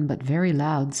none but very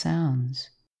loud sounds.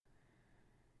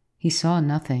 He saw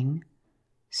nothing,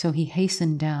 so he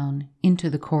hastened down into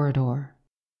the corridor.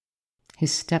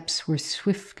 His steps were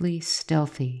swiftly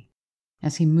stealthy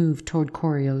as he moved toward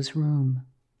Corio's room.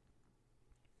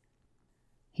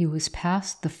 He was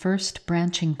past the first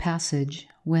branching passage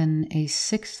when a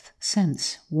sixth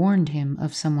sense warned him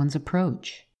of someone's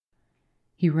approach.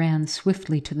 He ran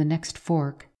swiftly to the next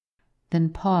fork, then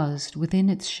paused within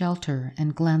its shelter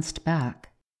and glanced back,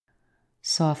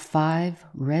 saw 5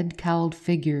 red-cowled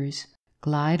figures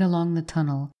glide along the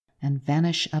tunnel and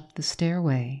vanish up the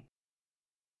stairway.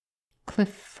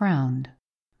 Cliff frowned.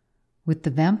 With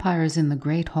the vampires in the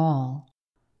great hall,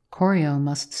 Corio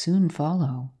must soon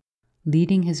follow,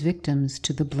 leading his victims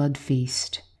to the blood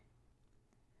feast.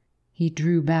 He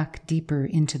drew back deeper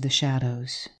into the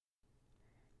shadows.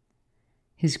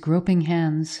 His groping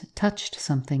hands touched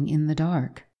something in the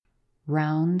dark,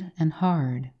 round and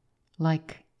hard,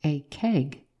 like a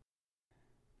keg.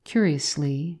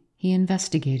 Curiously, he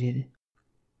investigated.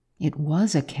 It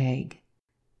was a keg,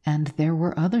 and there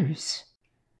were others.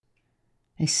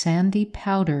 A sandy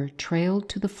powder trailed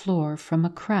to the floor from a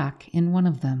crack in one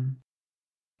of them.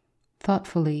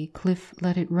 Thoughtfully, Cliff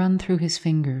let it run through his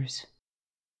fingers.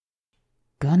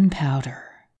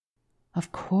 Gunpowder.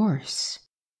 Of course.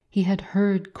 He had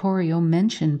heard Corio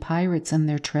mention pirates and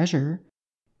their treasure,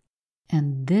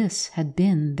 and this had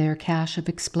been their cache of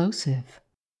explosive.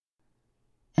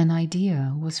 An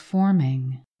idea was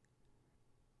forming.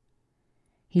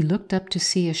 He looked up to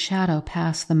see a shadow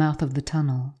pass the mouth of the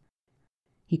tunnel.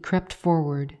 He crept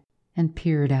forward and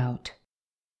peered out.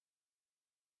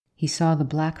 He saw the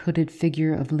black-hooded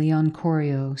figure of Leon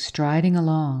Corio striding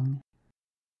along,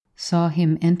 saw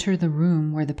him enter the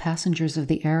room where the passengers of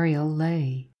the Ariel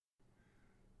lay.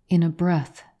 In a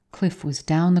breath, Cliff was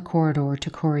down the corridor to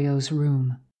Corio's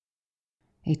room.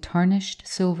 A tarnished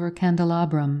silver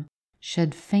candelabrum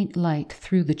shed faint light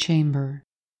through the chamber,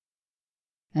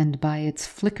 and by its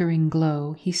flickering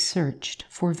glow he searched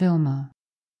for Vilma,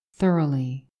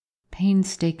 thoroughly,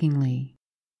 painstakingly,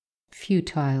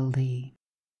 futilely.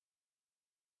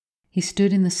 He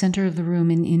stood in the center of the room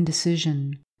in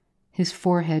indecision, his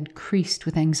forehead creased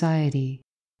with anxiety.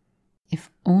 If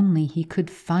only he could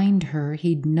find her,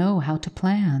 he'd know how to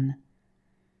plan.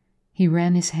 He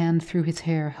ran his hand through his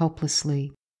hair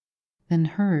helplessly, then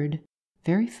heard,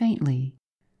 very faintly,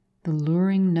 the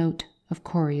luring note of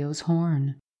Corio's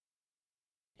horn.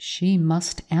 She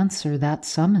must answer that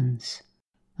summons,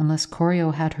 unless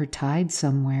Corio had her tied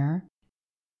somewhere.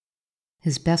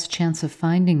 His best chance of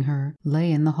finding her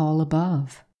lay in the hall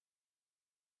above.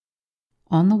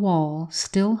 On the wall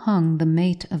still hung the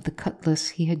mate of the cutlass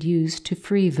he had used to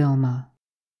free Vilma.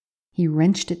 He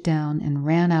wrenched it down and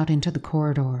ran out into the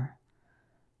corridor.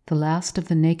 The last of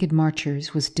the naked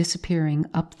marchers was disappearing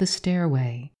up the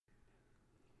stairway.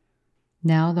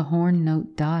 Now the horn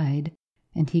note died,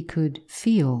 and he could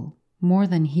feel, more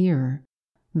than hear,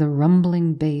 the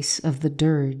rumbling bass of the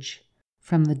dirge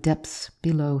from the depths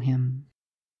below him.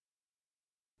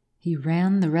 He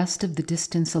ran the rest of the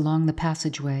distance along the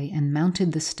passageway and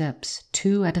mounted the steps,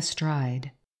 2 at a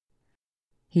stride.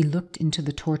 He looked into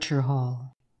the torture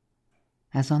hall.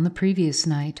 As on the previous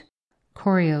night,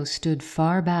 Corio stood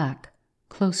far back,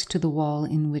 close to the wall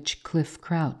in which Cliff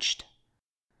crouched.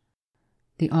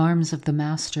 The arms of the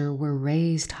master were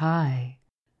raised high,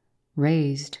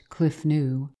 raised, Cliff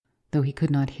knew, though he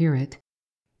could not hear it,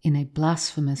 in a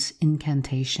blasphemous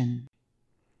incantation.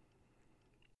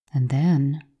 And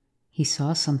then he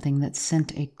saw something that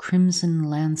sent a crimson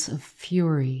lance of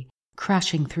fury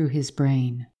crashing through his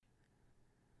brain.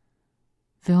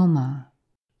 Vilma,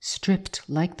 stripped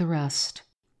like the rest,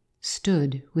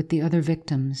 stood with the other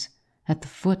victims at the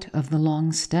foot of the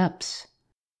long steps.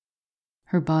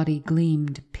 Her body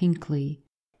gleamed pinkly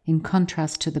in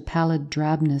contrast to the pallid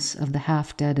drabness of the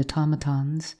half-dead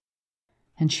automatons,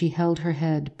 and she held her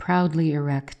head proudly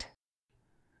erect.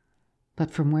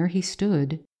 But from where he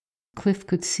stood, Cliff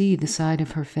could see the side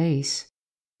of her face,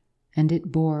 and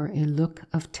it bore a look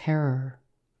of terror.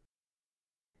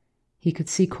 He could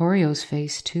see Corio's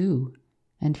face, too,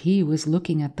 and he was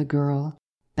looking at the girl,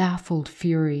 baffled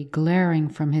fury glaring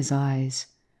from his eyes,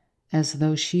 as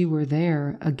though she were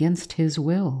there against his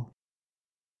will.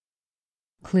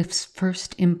 Cliff's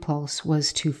first impulse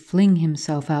was to fling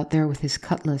himself out there with his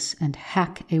cutlass and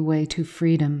hack a way to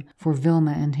freedom for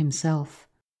Vilma and himself.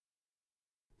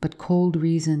 But cold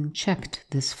reason checked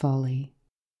this folly.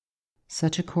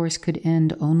 Such a course could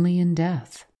end only in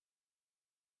death.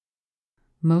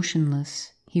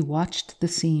 Motionless, he watched the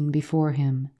scene before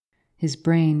him, his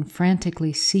brain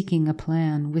frantically seeking a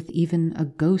plan with even a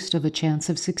ghost of a chance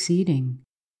of succeeding.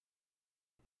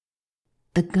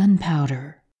 The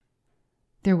gunpowder!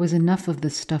 There was enough of the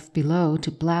stuff below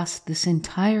to blast this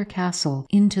entire castle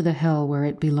into the hell where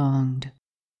it belonged.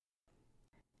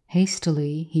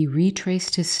 Hastily, he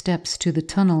retraced his steps to the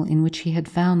tunnel in which he had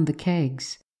found the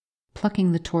kegs,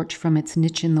 plucking the torch from its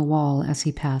niche in the wall as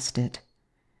he passed it.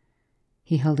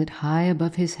 He held it high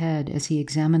above his head as he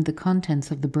examined the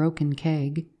contents of the broken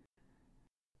keg.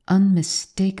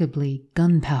 Unmistakably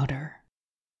gunpowder.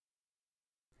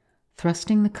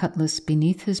 Thrusting the cutlass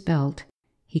beneath his belt,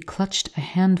 he clutched a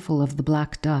handful of the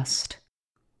black dust.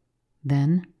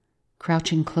 Then,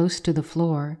 crouching close to the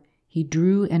floor, he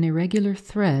drew an irregular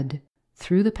thread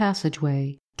through the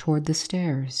passageway toward the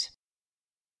stairs.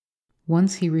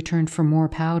 Once he returned for more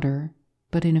powder,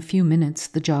 but in a few minutes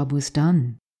the job was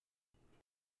done.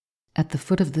 At the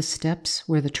foot of the steps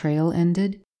where the trail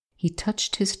ended, he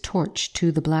touched his torch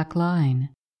to the black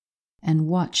line and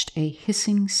watched a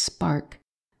hissing spark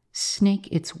snake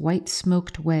its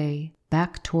white-smoked way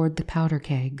back toward the powder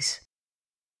kegs.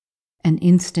 An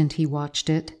instant he watched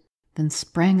it, then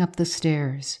sprang up the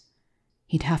stairs.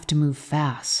 He'd have to move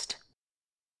fast.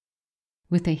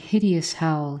 With a hideous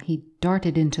howl, he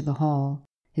darted into the hall,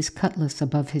 his cutlass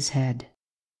above his head.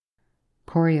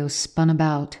 Corio spun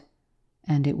about,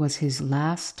 and it was his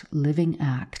last living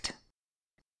act.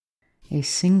 A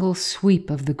single sweep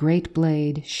of the great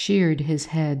blade sheared his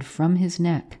head from his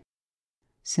neck,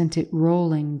 sent it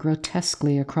rolling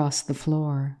grotesquely across the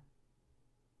floor.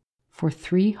 For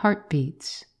 3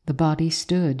 heartbeats, the body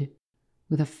stood,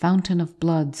 with a fountain of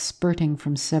blood spurting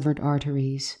from severed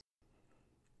arteries.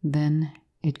 Then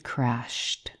it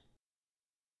crashed.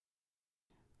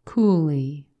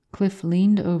 Coolly, Cliff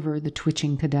leaned over the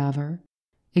twitching cadaver,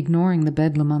 ignoring the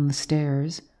bedlam on the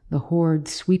stairs, the horde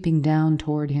sweeping down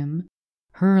toward him,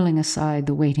 hurling aside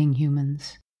the waiting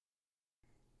humans.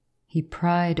 He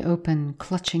pried open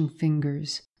clutching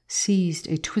fingers, seized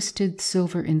a twisted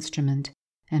silver instrument,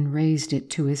 and raised it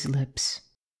to his lips.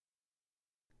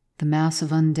 The mass of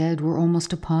undead were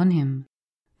almost upon him,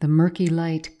 the murky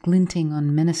light glinting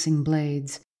on menacing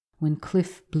blades, when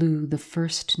Cliff blew the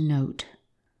first note.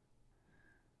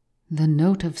 The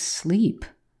note of sleep.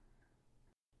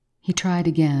 He tried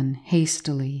again,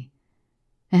 hastily,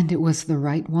 and it was the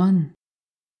right one.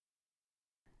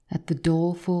 At the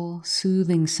doleful,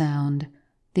 soothing sound,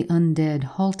 the undead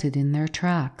halted in their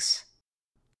tracks.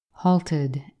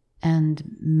 Halted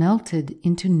and melted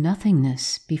into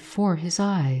nothingness before his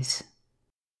eyes.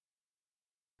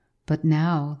 But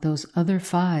now those other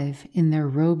 5, in their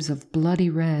robes of bloody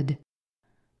red,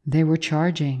 they were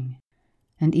charging,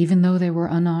 and even though they were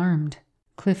unarmed,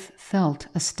 Cliff felt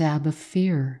a stab of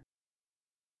fear.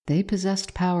 They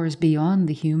possessed powers beyond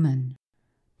the human,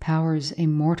 powers a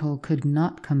mortal could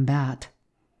not combat.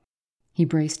 He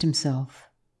braced himself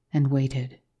and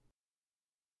waited.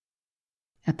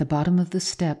 At the bottom of the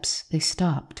steps they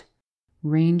stopped,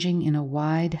 ranging in a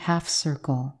wide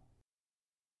half-circle.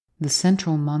 The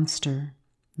central monster,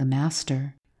 the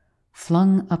master,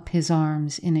 flung up his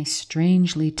arms in a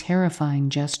strangely terrifying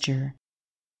gesture,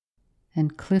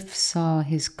 and Cliff saw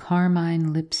his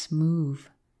carmine lips move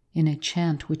in a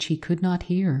chant which he could not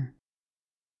hear.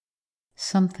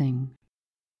 Something,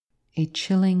 a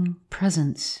chilling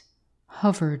presence,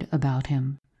 hovered about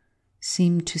him,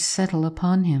 seemed to settle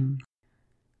upon him,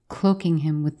 cloaking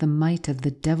him with the might of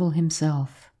the devil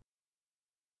himself.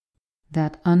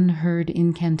 That unheard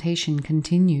incantation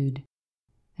continued,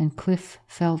 and Cliff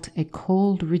felt a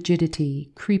cold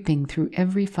rigidity creeping through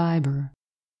every fiber,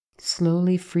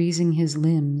 slowly freezing his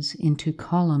limbs into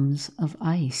columns of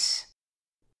ice.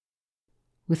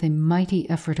 With a mighty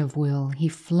effort of will, he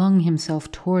flung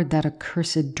himself toward that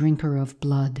accursed drinker of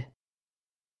blood.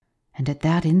 And at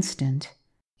that instant,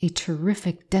 a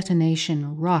terrific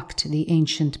detonation rocked the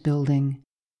ancient building,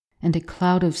 and a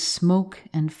cloud of smoke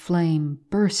and flame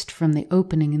burst from the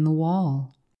opening in the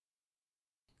wall.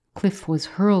 Cliff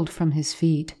was hurled from his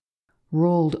feet,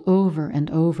 rolled over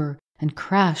and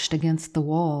crashed against the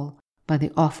wall by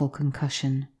the awful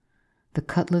concussion, the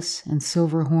cutlass and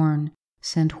silver horn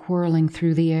sent whirling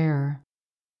through the air.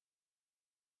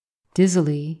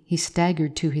 Dizzily, he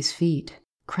staggered to his feet,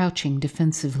 crouching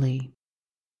defensively.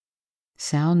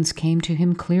 Sounds came to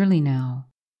him clearly now.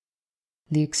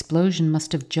 The explosion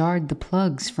must have jarred the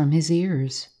plugs from his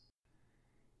ears.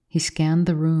 He scanned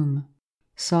the room,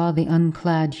 saw the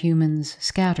unclad humans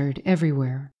scattered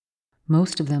everywhere,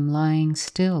 most of them lying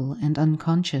still and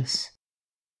unconscious.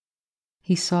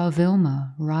 He saw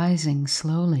Vilma rising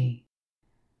slowly.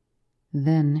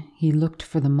 Then he looked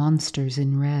for the monsters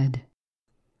in red.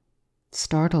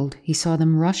 Startled, he saw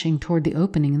them rushing toward the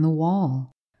opening in the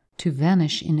wall, to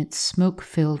vanish in its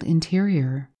smoke-filled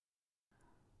interior.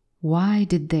 Why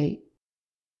did they?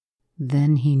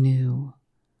 Then he knew.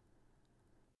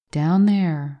 Down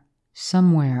there,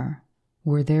 somewhere,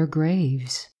 were their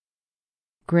graves.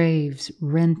 Graves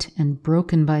rent and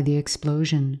broken by the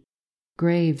explosion,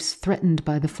 graves threatened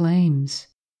by the flames.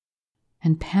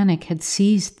 And panic had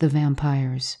seized the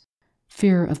vampires,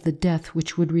 fear of the death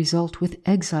which would result with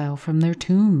exile from their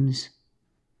tombs.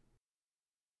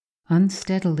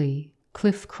 Unsteadily,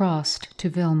 Cliff crossed to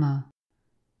Vilma.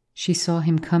 She saw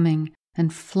him coming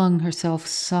and flung herself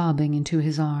sobbing into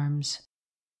his arms.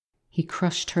 He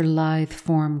crushed her lithe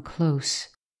form close,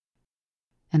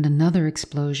 and another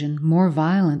explosion, more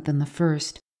violent than the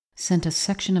first, sent a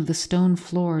section of the stone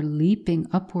floor leaping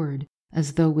upward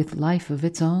as though with life of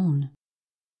its own.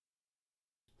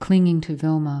 Clinging to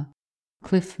Vilma,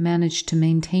 Cliff managed to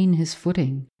maintain his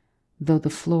footing, though the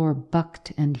floor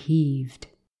bucked and heaved.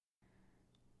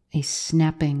 A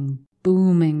snapping,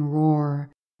 booming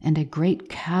roar, and a great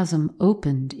chasm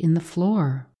opened in the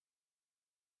floor.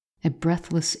 A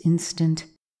breathless instant,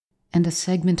 and a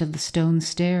segment of the stone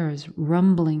stairs,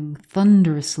 rumbling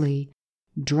thunderously,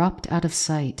 dropped out of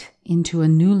sight into a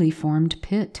newly formed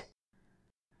pit.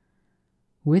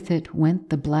 With it went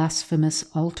the blasphemous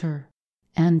altar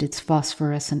and its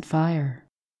phosphorescent fire.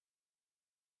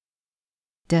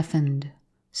 Deafened,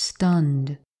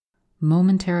 stunned,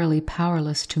 momentarily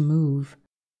powerless to move,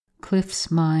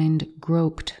 Cliff's mind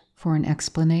groped for an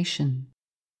explanation.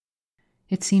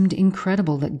 It seemed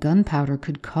incredible that gunpowder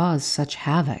could cause such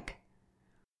havoc.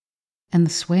 And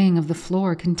the swaying of the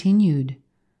floor continued.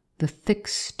 The thick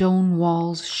stone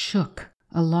walls shook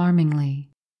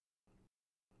alarmingly.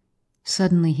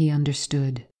 Suddenly he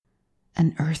understood.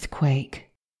 An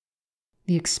earthquake.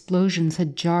 The explosions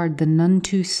had jarred the none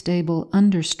too stable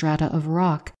understrata of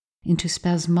rock into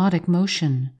spasmodic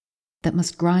motion that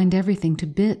must grind everything to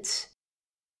bits.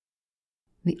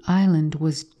 The island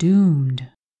was doomed,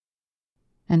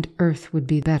 and Earth would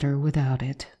be better without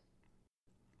it.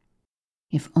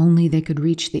 If only they could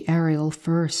reach the aerial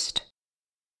first.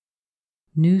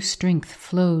 New strength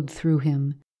flowed through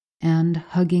him, and,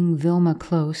 hugging Vilma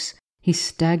close, he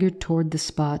staggered toward the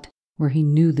spot where he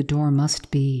knew the door must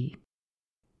be.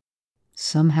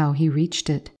 Somehow he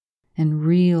reached it and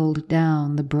reeled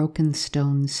down the broken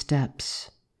stone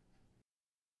steps.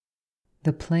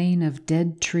 The plain of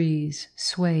dead trees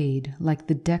swayed like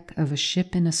the deck of a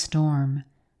ship in a storm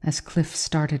as Cliff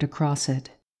started across it.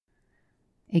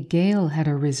 A gale had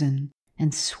arisen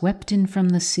and swept in from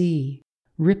the sea,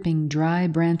 ripping dry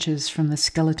branches from the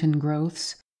skeleton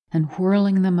growths and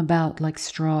whirling them about like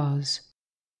straws.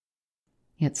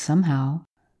 Yet somehow,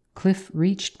 Cliff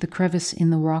reached the crevice in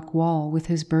the rock wall with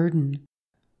his burden,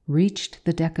 reached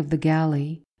the deck of the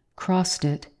galley crossed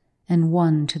it, and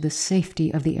won to the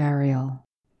safety of the Ariel.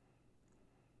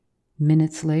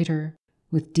 Minutes later,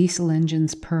 with diesel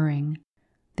engines purring,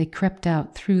 they crept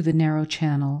out through the narrow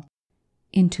channel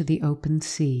into the open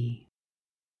sea.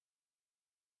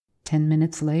 10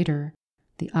 minutes later,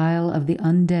 the Isle of the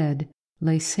Undead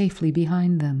lay safely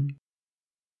behind them.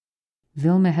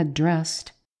 Vilma had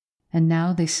dressed, and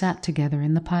now they sat together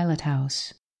in the pilot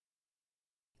house.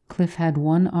 Cliff had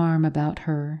one arm about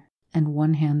her and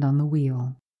one hand on the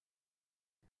wheel.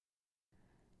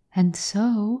 "And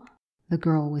so," the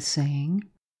girl was saying,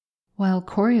 "while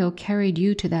Corio carried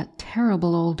you to that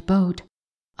terrible old boat,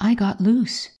 I got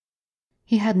loose.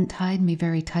 He hadn't tied me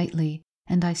very tightly,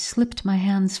 and I slipped my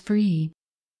hands free.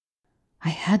 I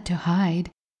had to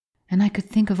hide, and I could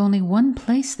think of only one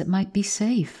place that might be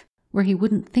safe, where he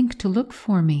wouldn't think to look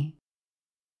for me.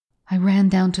 I ran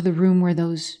down to the room where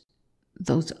those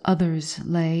others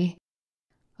lay.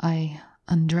 I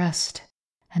undressed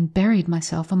and buried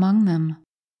myself among them.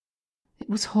 It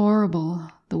was horrible,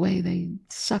 the way they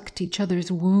sucked each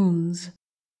other's wounds."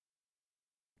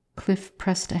 Cliff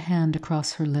pressed a hand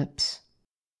across her lips.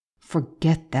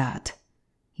 "Forget that,"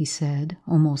 he said,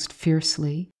 almost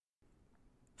fiercely.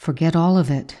 "Forget all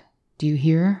of it. Do you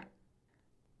hear?"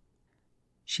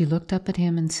 She looked up at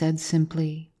him and said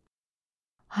simply,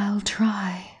 "I'll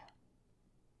try."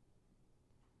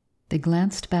 They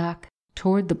glanced back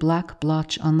toward the black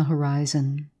blotch on the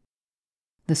horizon.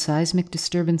 The seismic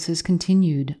disturbances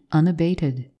continued,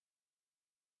 unabated.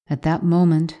 At that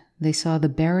moment, they saw the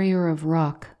barrier of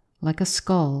rock, like a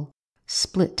skull,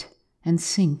 split and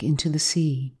sink into the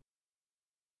sea.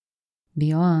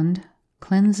 Beyond,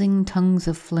 cleansing tongues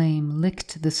of flame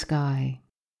licked the sky.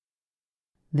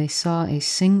 They saw a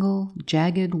single,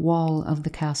 jagged wall of the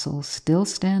castle still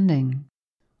standing,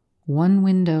 one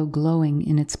window glowing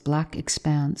in its black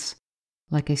expanse,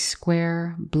 like a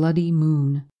square, bloody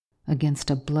moon against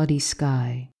a bloody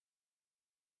sky.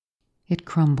 It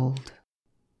crumbled.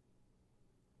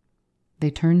 They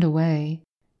turned away,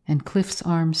 and Cliff's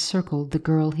arms circled the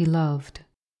girl he loved.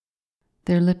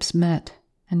 Their lips met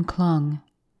and clung,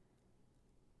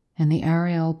 and the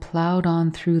Ariel plowed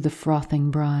on through the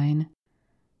frothing brine,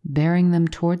 bearing them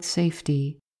toward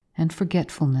safety and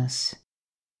forgetfulness,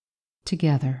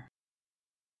 together.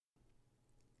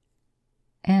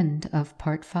 End of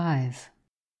Part 5.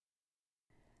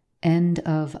 End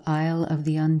of Isle of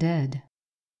the Undead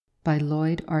by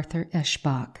Lloyd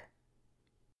Eshbach.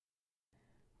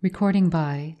 Recording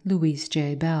by Louise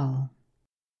J. Belle.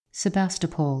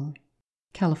 Sebastopol,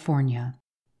 California.